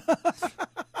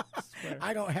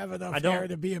 I don't have enough hair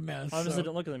to be a mess. Obviously,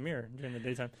 don't look in the mirror during the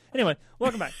daytime. Anyway,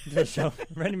 welcome back to the show.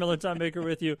 Randy Miller, Tom Baker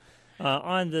with you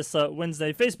on this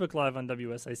Wednesday. Facebook Live on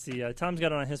WSIC. Tom's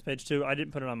got it on his page, too. I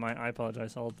didn't put it on mine. I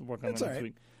apologize. I'll work on that next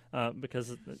week.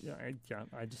 Because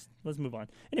let's move on.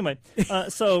 Anyway,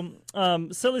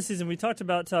 silly season. We talked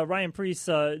about Ryan Preece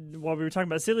while we were talking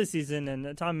about silly season,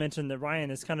 and Tom mentioned that Ryan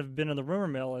has kind of been in the rumor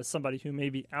mill as somebody who may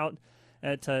be out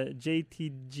at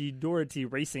JTG Doherty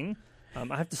Racing. I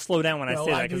have to slow down when I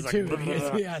say that. I do too.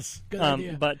 Yes, good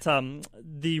idea. But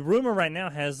the rumor right now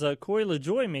has Corey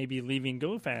LaJoie may be leaving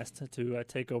Go Fast to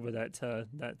take over that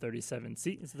 37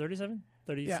 seat. Is it 37?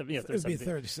 37? Yeah, 37. It would be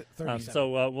 37.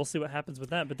 So we'll see what happens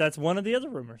with that. But that's one of the other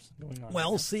rumors going on.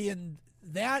 Well, see, and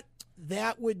that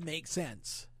would make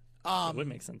sense. It would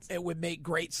make sense. It would make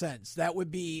great sense. That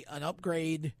would be an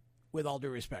upgrade, with all due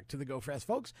respect to the Go Fast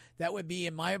folks. That would be,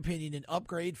 in my opinion, an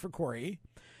upgrade for Corey.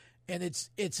 And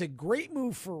it's a great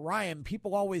move for Ryan.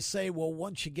 People always say, well,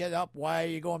 once you get up, why are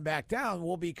you going back down?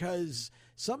 Well, because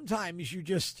sometimes you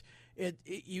just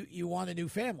you want a new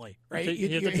family, right? You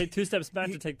have to take 2 steps back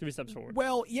to take 3 steps forward.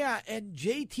 Well, yeah, and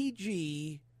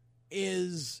JTG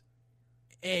is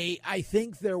I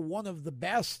think they're one of the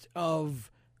best of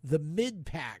the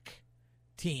mid-pack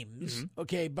teams,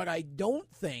 okay? But I don't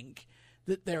think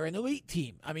that they're an elite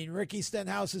team. I mean, Ricky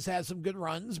Stenhouse has had some good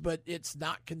runs, but it's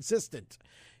not consistent.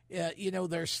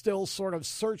 They're still sort of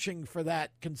searching for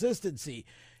that consistency.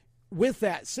 With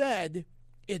that said,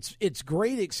 it's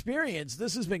great experience.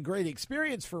 This has been great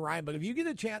experience for Ryan, but if you get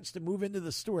a chance to move into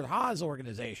the Stewart-Haas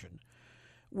organization,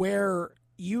 where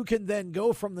you can then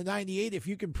go from the 98, if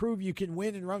you can prove you can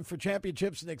win and run for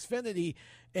championships in Xfinity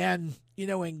and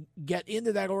get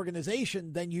into that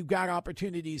organization, then you've got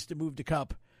opportunities to move to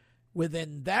Cup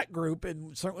within that group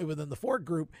and certainly within the Ford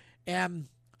group. And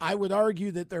I would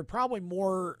argue that there are probably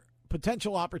more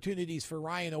potential opportunities for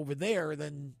Ryan over there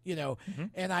than,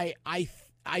 and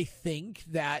I think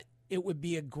that it would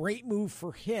be a great move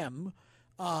for him,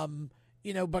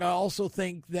 but I also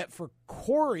think that for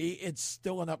Corey, it's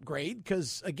still an upgrade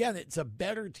because, again, it's a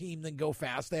better team than Go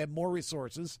Fast. They have more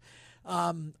resources.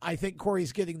 I think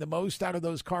Corey's getting the most out of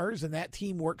those cars, and that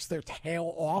team works their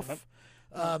tail off.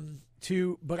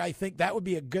 But I think that would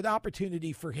be a good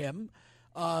opportunity for him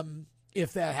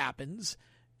if that happens.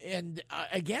 And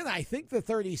again, I think the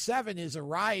 37 is a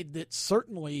ride that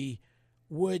certainly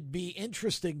would be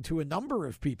interesting to a number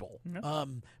of people. Yep.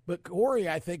 But Corey,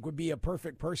 I think, would be a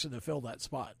perfect person to fill that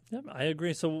spot. Yep, I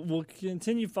agree. So we'll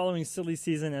continue following silly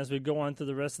season as we go on through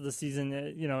the rest of the season.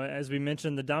 As we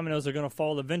mentioned, the dominoes are going to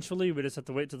fall eventually. We just have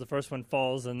to wait till the first one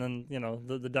falls, and then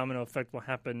the domino effect will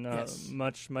happen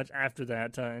much after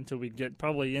that until we get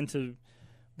probably into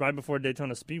right before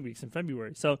Daytona Speed Weeks in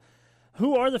February. So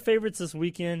who are the favorites this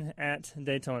weekend at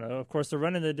Daytona? Of course, they're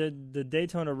running the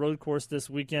Daytona road course this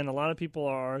weekend. A lot of people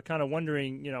are kind of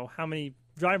wondering, how many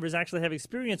drivers actually have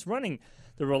experience running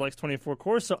the Rolex 24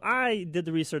 course. So I did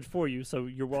the research for you, so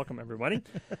you're welcome, everybody.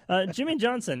 Jimmy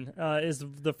Johnson is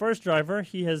the first driver.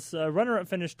 He has runner-up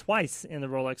finished twice in the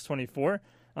Rolex 24,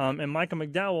 and Michael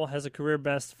McDowell has a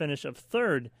career-best finish of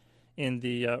third in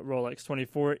the Rolex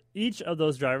 24. Each of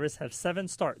those drivers have 7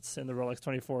 starts in the Rolex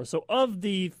 24. So of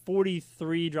the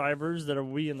 43 drivers that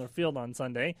will be in the field on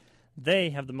Sunday,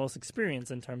 they have the most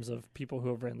experience in terms of people who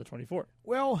have ran the 24.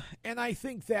 Well, and I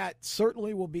think that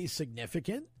certainly will be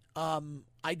significant.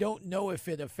 I don't know if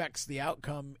it affects the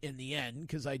outcome in the end,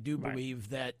 because I do believe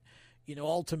that,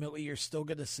 ultimately you're still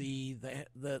going to see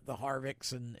the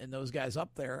Harvicks and those guys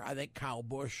up there. I think Kyle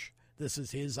Busch, this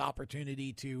is his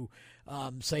opportunity to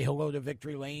say hello to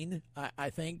Victory Lane,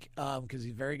 I think, because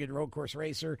he's a very good road course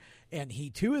racer, and he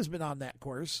too has been on that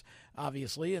course,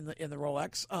 obviously, in the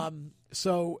Rolex.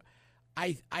 So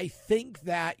I think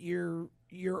that you're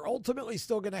ultimately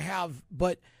still going to have,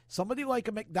 but somebody like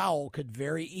a McDowell could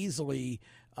very easily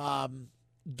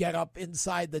get up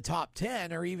inside the top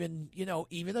 10 or even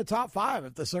the top 5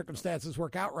 if the circumstances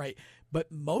work out right.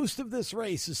 But most of this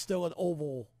race is still an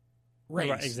oval race,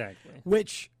 right, exactly,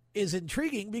 which is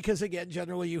intriguing because, again,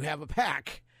 generally you have a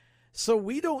pack, so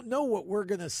we don't know what we're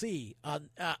going to see on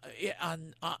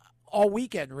all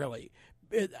weekend, really,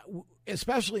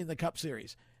 especially in the Cup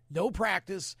Series. No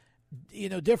practice,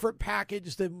 different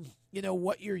package than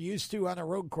what you're used to on a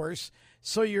road course.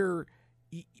 So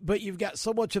but you've got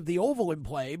so much of the oval in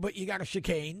play, but you got a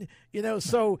chicane,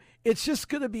 so it's just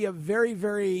going to be a very,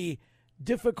 very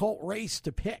difficult race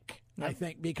to pick, I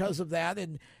think, because of that.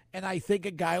 And I think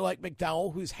a guy like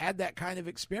McDowell, who's had that kind of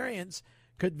experience,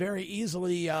 could very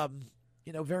easily,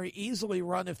 very easily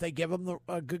run if they give him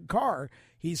a good car.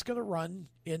 He's going to run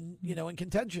in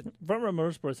contention. Front Row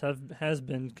Motorsports has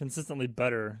been consistently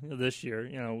better this year,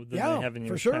 than they have in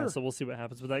years past. So we'll see what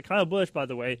happens with that. Kyle Busch, by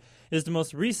the way, is the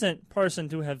most recent person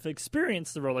to have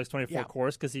experienced the Rolex 24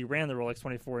 course because he ran the Rolex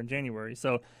 24 in January.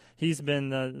 So he's been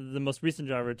the most recent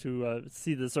driver to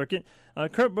see the circuit.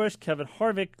 Kurt Busch, Kevin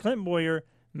Harvick, Clint Boyer,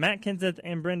 Matt Kenseth,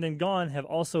 and Brendan Gaughan have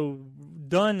also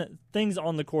done things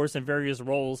on the course in various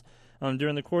roles.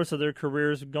 During the course of their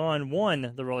careers, Gaughan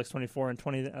won the Rolex 24 in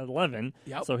 2011,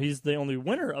 so he's the only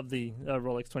winner of the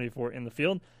Rolex 24 in the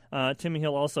field. Timmy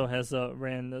Hill also has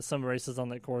ran some races on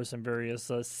that course in various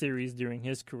series during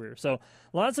his career. So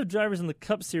lots of drivers in the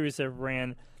Cup Series have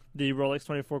ran the Rolex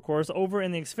 24 course. Over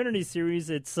in the Xfinity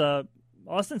Series, it's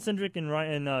Austin Cindric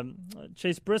and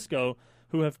Chase Briscoe,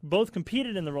 who have both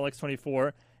competed in the Rolex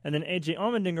 24, and then A.J.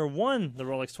 Allmendinger won the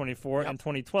Rolex 24 in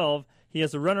 2012. He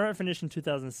has a runner-up finish in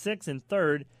 2006 and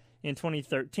third in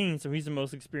 2013, so he's the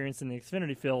most experienced in the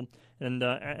Xfinity field. And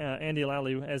Andy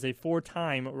Lally has a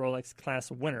 4-time Rolex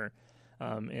class winner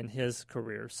in his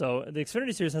career. So the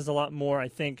Xfinity Series has a lot more, I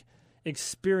think,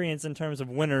 experience in terms of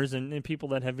winners and people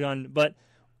that have gone. But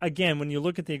again, when you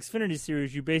look at the Xfinity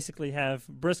Series, you basically have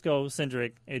Briscoe,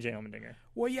 Cindric, A.J. Allmendinger.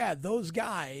 Well, yeah, those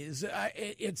guys.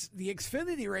 It's the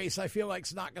Xfinity race. I feel like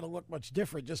it's not going to look much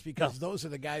different just because those are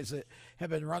the guys that have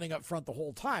been running up front the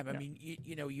whole time. I mean,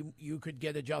 you could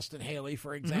get a Justin Haley,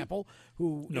 for example,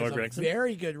 who is a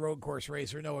very good road course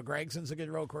racer. Noah Gregson's a good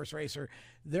road course racer.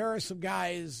 There are some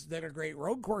guys that are great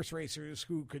road course racers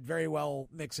who could very well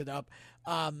mix it up.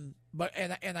 But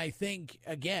I think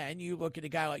again, you look at a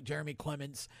guy like Jeremy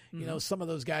Clements. Some of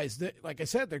those guys that, like I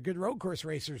said, they're good road course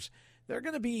racers. They're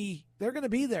going to be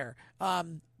there,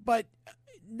 but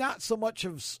not so much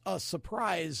of a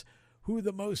surprise who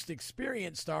the most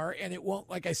experienced are. And it won't,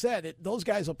 like I said, those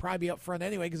guys will probably be up front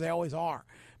anyway because they always are.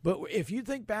 But if you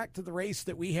think back to the race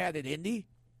that we had at Indy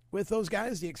with those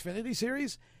guys, the Xfinity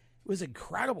Series, it was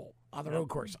incredible on the road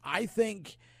course. I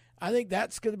think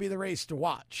that's going to be the race to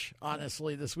watch,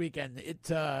 honestly, this weekend.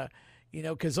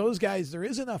 Because those guys, there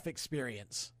is enough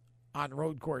experience on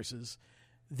road courses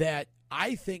that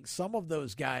I think some of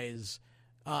those guys,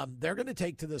 they're going to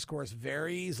take to this course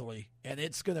very easily, and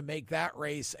it's going to make that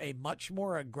race a much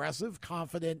more aggressive,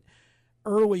 confident,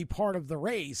 early part of the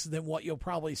race than what you'll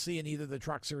probably see in either the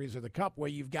Truck Series or the Cup, where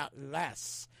you've got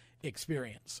less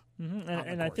experience.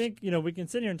 And I think, we can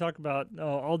sit here and talk about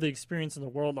all the experience in the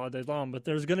world all day long, but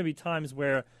there's going to be times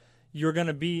where you're going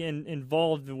to be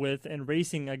involved with and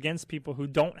racing against people who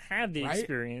don't have the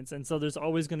experience. And so there's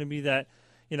always going to be that,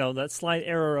 that slight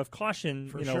error of caution,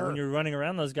 when you're running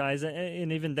around those guys.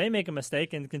 And even they make a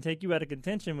mistake and can take you out of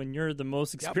contention when you're the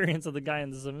most experienced of the guy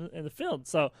in the field.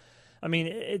 So, I mean,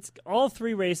 it's all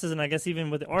three races, and I guess even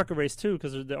with the ARCA race too,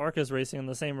 because the ARCA is racing on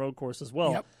the same road course as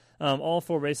well. All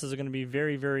four races are going to be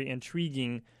very, very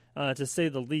intriguing, to say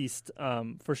the least,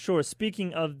 for sure.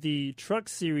 Speaking of the Truck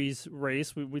Series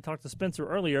race, we talked to Spencer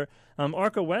earlier.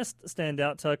 ARCA West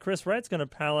standout Chris Wright's going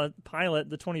to pilot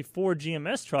the 24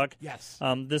 GMS truck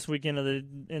this weekend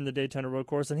in the Daytona road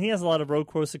course, and he has a lot of road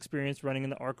course experience running in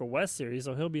the ARCA West series,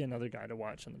 so he'll be another guy to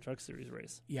watch in the Truck Series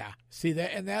race. Yeah, see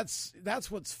that, and that's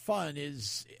what's fun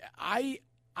is I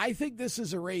think this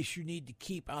is a race you need to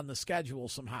keep on the schedule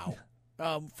somehow.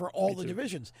 For all the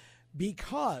divisions,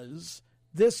 because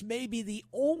this may be the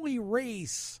only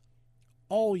race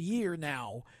all year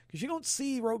now, because you don't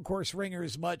see road course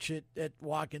ringers much at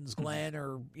Watkins Glen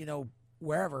or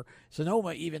wherever,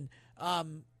 Sonoma even.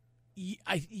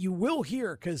 You will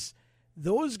hear, because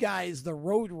those guys, the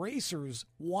road racers,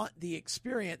 want the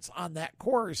experience on that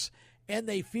course, and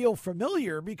they feel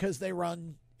familiar because they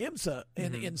run IMSA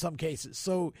in some cases.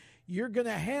 So you're going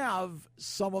to have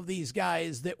some of these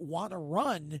guys that want to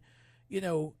run,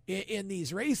 in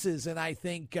these races. And I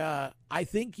think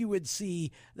you would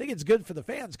see, I think it's good for the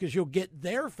fans because you'll get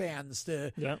their fans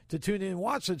to tune in and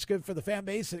watch. So it's good for the fan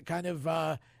base. It kind of,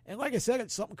 and like I said,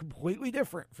 it's something completely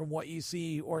different from what you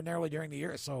see ordinarily during the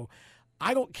year. So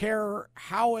I don't care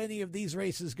how any of these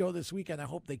races go this weekend. I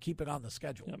hope they keep it on the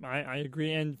schedule. Yep, I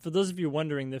agree. And for those of you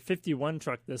wondering, the 51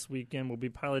 truck this weekend will be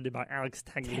piloted by Alex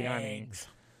Tagliani.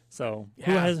 So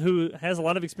who has a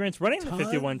lot of experience running the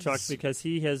 51 truck, because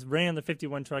he has ran the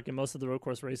 51 truck in most of the road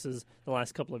course races the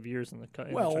last couple of years in the Truck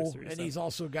Series. And he's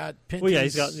also got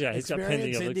Pinty's he's got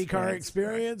plenty of IndyCar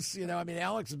experience.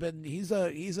 Alex has been he's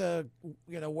a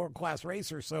world class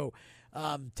racer. So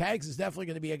Tags is definitely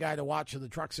going to be a guy to watch in the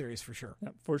Truck Series for sure. Yeah,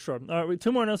 for sure. All right,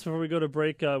 two more notes before we go to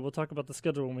break. We'll talk about the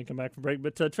schedule when we come back from break.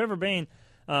 But Trevor Bayne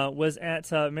was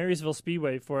at Marysville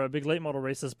Speedway for a big late model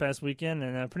race this past weekend,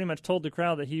 and pretty much told the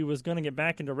crowd that he was going to get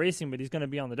back into racing, but he's going to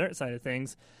be on the dirt side of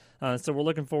things. So we're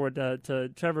looking forward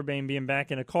to Trevor Bayne being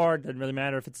back in a car. Doesn't really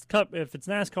matter if it's Cup, if it's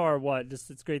NASCAR or what.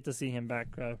 Just it's great to see him back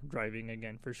driving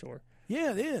again for sure.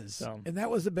 Yeah, it is. So. And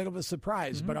that was a bit of a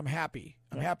surprise, but I'm happy.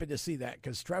 I'm happy to see that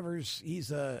because Trevor's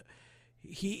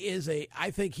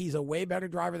I think he's a way better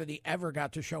driver than he ever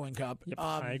got to Showing Cup. Yep,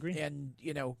 I agree. And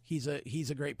he's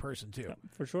a great person too. Yep,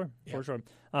 for sure.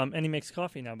 And he makes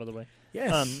coffee now, by the way.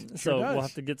 Yes, so does.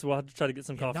 we'll have to try to get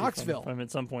some coffee Knoxville from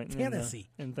at some point. Tennessee.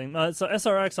 So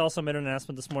SRX also made an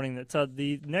announcement this morning that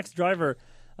the next driver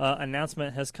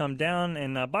announcement has come down,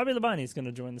 and Bobby Labonte is going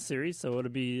to join the series. So it'll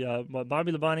be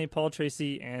Bobby Labonte, Paul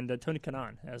Tracy, and Tony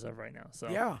Kanaan as of right now. So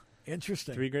yeah.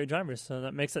 Interesting. 3 great drivers, so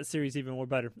that makes that series even more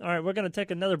better. All right, we're going to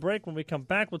take another break. When we come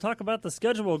back, we'll talk about the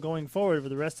schedule going forward for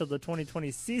the rest of the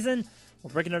 2020 season. We're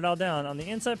breaking it all down on the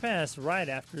Inside Pass right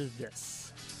after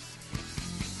this.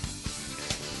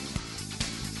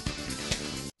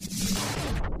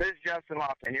 This is Justin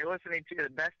Lofton, and you're listening to the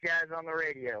best guys on the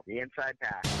radio, the Inside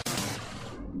Pass.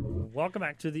 Welcome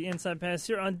back to the Inside Pass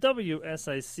here on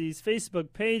WSIC's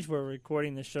Facebook page. We're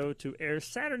recording the show to air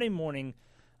Saturday morning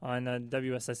on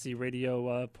WSIC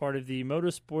Radio, part of the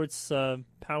Motorsports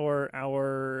Power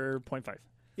Hour .5.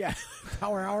 Yeah,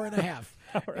 Power Hour and a half.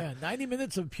 90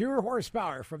 minutes of pure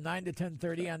horsepower from 9 to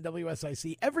 10:30 on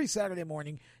WSIC every Saturday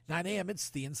morning, 9 a.m. It's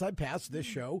the Inside Pass, this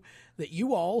show that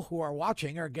you all who are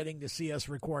watching are getting to see us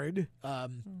record.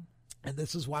 And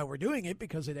this is why we're doing it,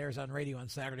 because it airs on radio on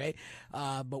Saturday.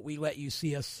 But we let you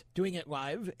see us doing it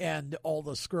live and all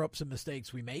the screw-ups and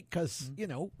mistakes we make because,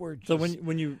 we're just... So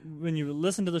when you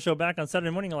listen to the show back on Saturday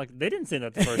morning, you're like, they didn't say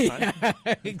that the first time.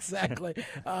 Yeah, exactly.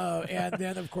 And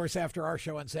then, of course, after our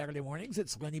show on Saturday mornings,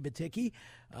 it's Lenny Baticki,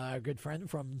 a good friend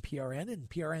from PRN, and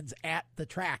PRN's at the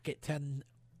track at 10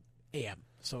 a.m.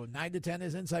 So 9 to 10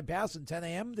 is Inside Pass, and 10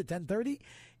 a.m. to 10:30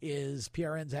 is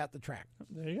PRN's at the track.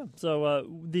 There you go. So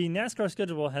the NASCAR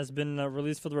schedule has been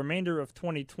released for the remainder of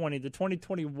 2020. The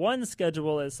 2021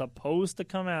 schedule is supposed to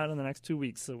come out in the next 2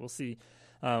 weeks, so we'll see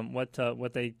what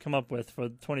they come up with for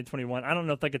 2021. I don't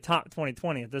know if they could top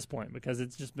 2020 at this point because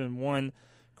it's just been one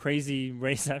crazy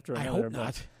race after another. I hope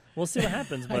not. We'll see what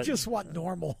happens. But, I just want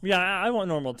normal. Yeah, I want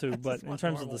normal too. But in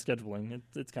terms of the scheduling,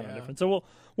 it's kind of different. So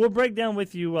we'll break down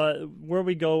with you where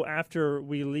we go after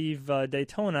we leave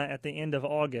Daytona at the end of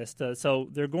August. So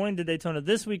they're going to Daytona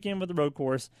this weekend with the road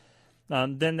course.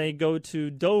 Then they go to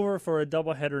Dover for a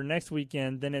doubleheader next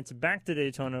weekend. Then it's back to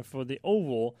Daytona for the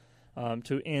Oval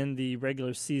to end the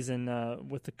regular season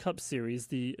with the Cup Series.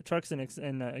 The Trucks and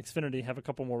Xfinity have a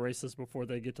couple more races before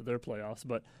they get to their playoffs,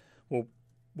 but we'll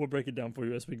break it down for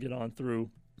you as we get on through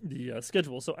the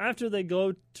schedule. So after they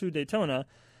go to Daytona,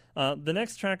 the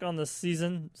next track on the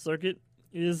season circuit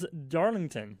is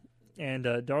Darlington. And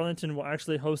Darlington will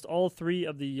actually host all 3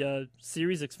 of the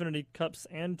series, Xfinity, Cups,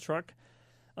 and Truck.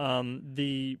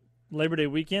 The Labor Day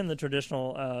weekend, the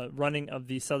traditional running of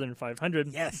the Southern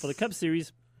 500 for the Cup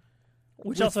Series,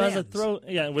 which with also fans.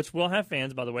 has which will have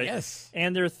fans, by the way. Yes.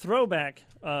 And their throwback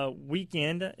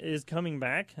weekend is coming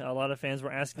back. A lot of fans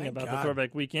were asking about the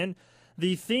throwback weekend.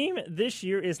 The theme this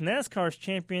year is NASCAR's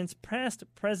champions, past,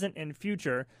 present, and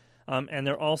future. And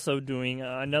they're also doing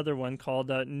another one called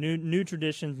New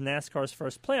Traditions, NASCAR's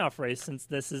first playoff race, since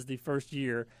this is the first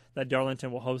year that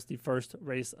Darlington will host the first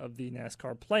race of the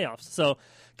NASCAR playoffs. So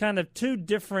kind of 2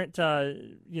 different,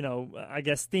 I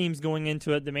guess, themes going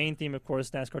into it. The main theme, of course,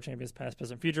 NASCAR champions, past,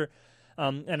 present, future.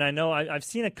 And I know I've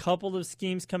seen a couple of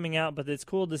schemes coming out, but it's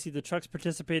cool to see the trucks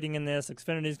participating in this.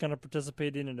 Xfinity is going to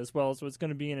participate in it as well. So it's going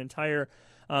to be an entire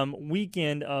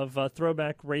weekend of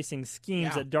throwback racing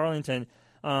schemes at Darlington.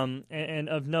 And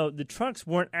of note, the trucks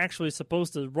weren't actually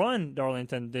supposed to run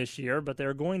Darlington this year, but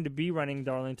they're going to be running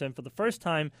Darlington for the first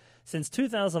time since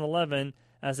 2011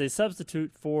 as a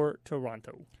substitute for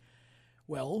Toronto.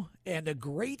 Well, and a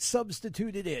great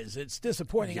substitute it is. It's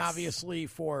disappointing, obviously,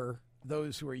 for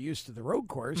those who are used to the road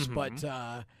course, but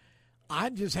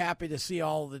I'm just happy to see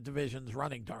all the divisions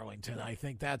running Darlington. I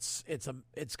think it's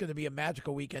going to be a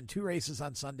magical weekend. 2 races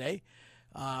on Sunday.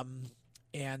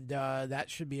 And that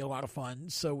should be a lot of fun.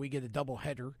 So we get a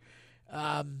doubleheader.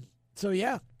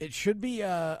 It should be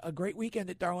a great weekend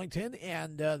at Darlington,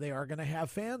 and they are going to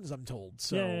have fans, I'm told.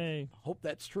 So Yay. Hope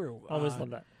that's true. Always love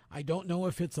that. I don't know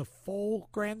if it's a full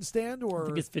grandstand or I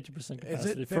think it's 50% capacity. Is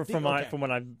it 50? From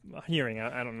what I'm hearing.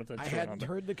 I don't know if that's true. I hadn't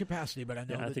heard the capacity, but I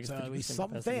know that at least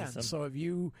some fans. So if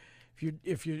you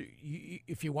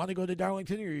want to go to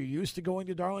Darlington or you're used to going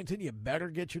to Darlington, you better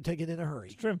get your ticket in a hurry.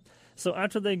 It's true. So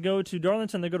after they go to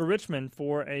Darlington, they go to Richmond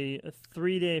for a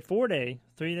 3-day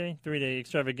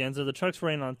extravaganza. The trucks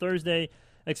ran on Thursday.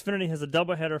 Xfinity has a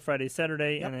doubleheader Friday,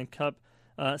 Saturday, and then Cup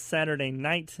Saturday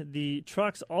night. The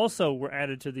trucks also were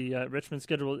added to the Richmond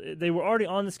schedule. They were already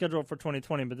on the schedule for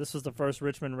 2020, but this was the first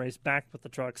Richmond race back with the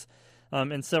trucks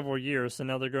in several years. So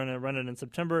now they're going to run it in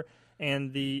September.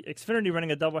 And the Xfinity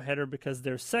running a doubleheader because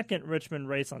their second Richmond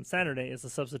race on Saturday is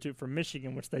a substitute for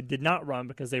Michigan, which they did not run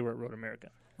because they were at Road America.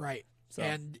 Right. So.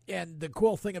 And the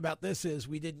cool thing about this is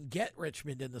we didn't get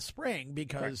Richmond in the spring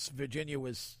because Virginia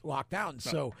was locked down. Right.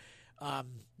 So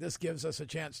this gives us a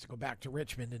chance to go back to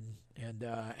Richmond and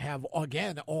have,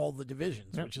 again, all the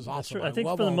divisions, which is awesome. I think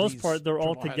for the most part, they're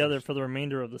all together for the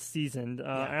remainder of the season.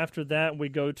 After that, we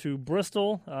go to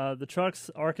Bristol. The trucks,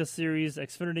 ARCA Series,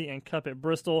 Xfinity, and Cup at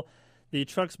Bristol. The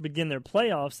trucks begin their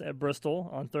playoffs at Bristol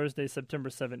on Thursday, September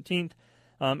 17th.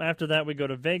 After that, we go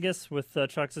to Vegas with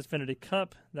Trucks Xfinity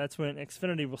Cup. That's when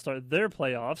Xfinity will start their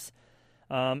playoffs.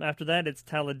 After that, it's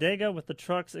Talladega with the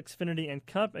Trucks Xfinity and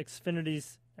Cup.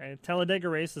 Xfinity's Talladega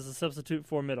race is a substitute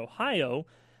for Mid-Ohio,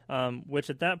 which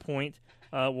at that point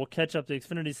will catch up the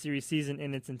Xfinity Series season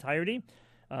in its entirety.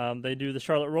 They do the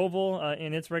Charlotte Roval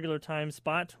in its regular time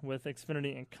spot with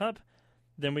Xfinity and Cup.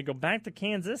 Then we go back to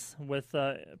Kansas with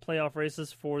playoff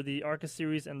races for the ARCA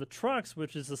Series and the trucks,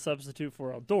 which is a substitute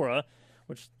for Eldora,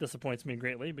 which disappoints me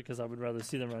greatly because I would rather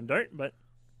see them run dirt, but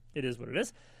it is what it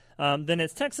is. Then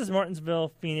it's Texas,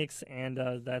 Martinsville, Phoenix, and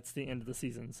that's the end of the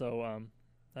season. So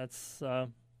that's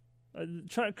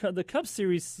the Cup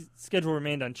Series schedule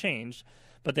remained unchanged,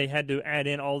 but they had to add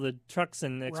in all the trucks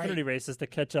and Xfinity races to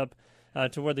catch up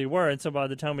to where they were, and so by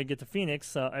the time we get to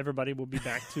Phoenix, everybody will be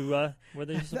back to where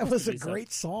they're supposed to be. That was a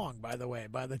great song, by the way.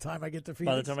 By the time I get to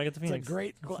Phoenix, it's a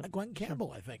great Glenn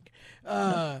Campbell, I think.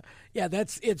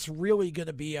 It's really going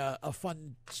to be a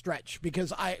fun stretch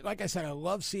because like I said, I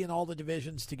love seeing all the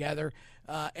divisions together,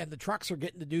 and the trucks are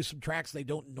getting to do some tracks they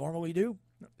don't normally do,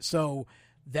 so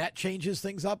that changes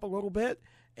things up a little bit.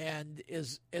 And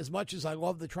as much as I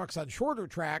love the trucks on shorter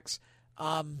tracks,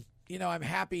 I'm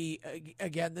happy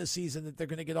again this season that they're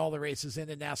going to get all the races in,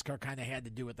 and NASCAR kind of had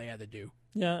to do what they had to do.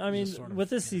 Yeah, I mean, with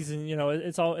this season,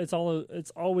 it's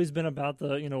always been about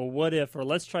the what if, or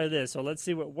let's try this, or let's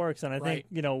see what works. And I think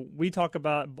we talk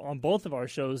about on both of our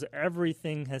shows,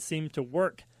 everything has seemed to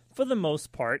work for the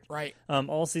most part,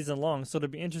 all season long. So it'll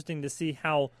be interesting to see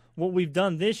how what we've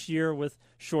done this year with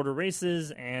shorter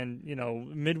races and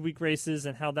midweek races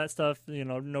and how that stuff,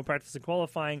 no practice and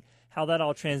qualifying, how that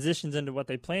all transitions into what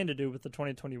they plan to do with the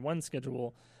 2021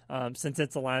 schedule, since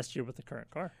it's the last year with the current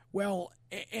car. Well,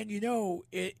 and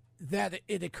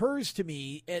it occurs to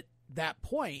me at that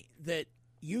point that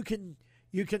you can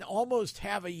almost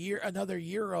have another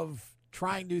year of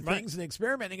trying new things and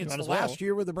experimenting. It's the last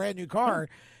year with a brand new car.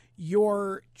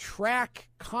 Your track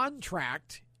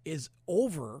contract is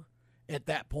over at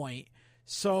that point,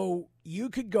 so you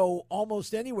could go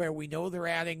almost anywhere. We know they're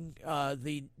adding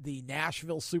the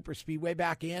Nashville Super Speedway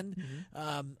back in.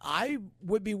 Mm-hmm. I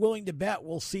would be willing to bet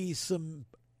we'll see some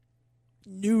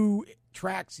new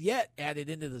tracks yet added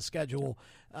into the schedule.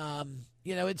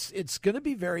 It's going to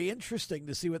be very interesting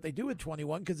to see what they do with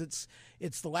 21 because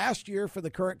it's the last year for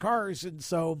the current cars, and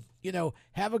so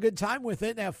have a good time with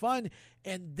it and have fun,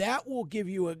 and that will give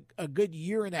you a good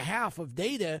year and a half of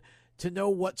data to know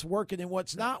what's working and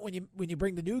what's not when you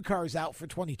bring the new cars out for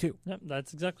 22. Yep,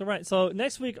 that's exactly right. So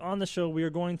next week on the show, we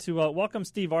are going to welcome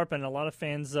Steve Arpin. A lot of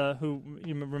fans who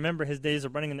remember his days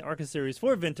of running in the ARCA Series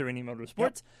for Venturini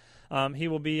Motorsports. Yep. He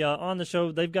will be on the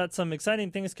show. They've got some exciting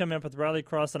things coming up with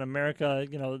Rallycross in America.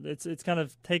 It's kind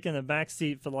of taken a back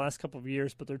seat for the last couple of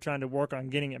years, but they're trying to work on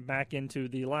getting it back into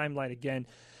the limelight again.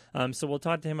 So we'll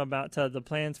talk to him about the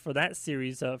plans for that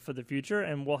series for the future,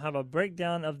 and we'll have a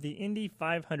breakdown of the Indy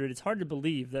 500. It's hard to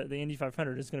believe that the Indy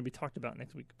 500 is going to be talked about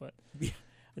next week, but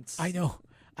I know.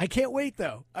 I can't wait,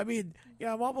 though. I mean,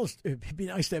 it'd be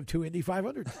nice to have two Indy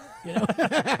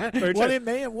 500s, one in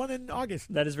May and one in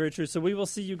August. That is very true. So we will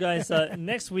see you guys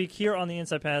next week here on the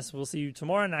Inside Pass. We'll see you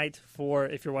tomorrow night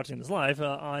if you're watching this live,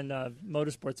 on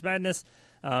Motorsports Madness.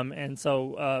 And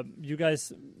so you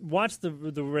guys watch the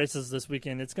races this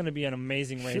weekend. It's going to be an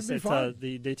amazing race at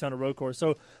the Daytona Road Course.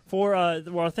 So for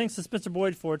our thanks to Spencer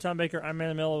Boyd, for Tom Baker, I'm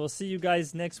Manny Miller. We'll see you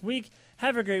guys next week.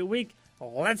 Have a great week.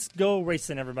 Let's go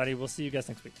racing, everybody. We'll see you guys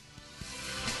next week.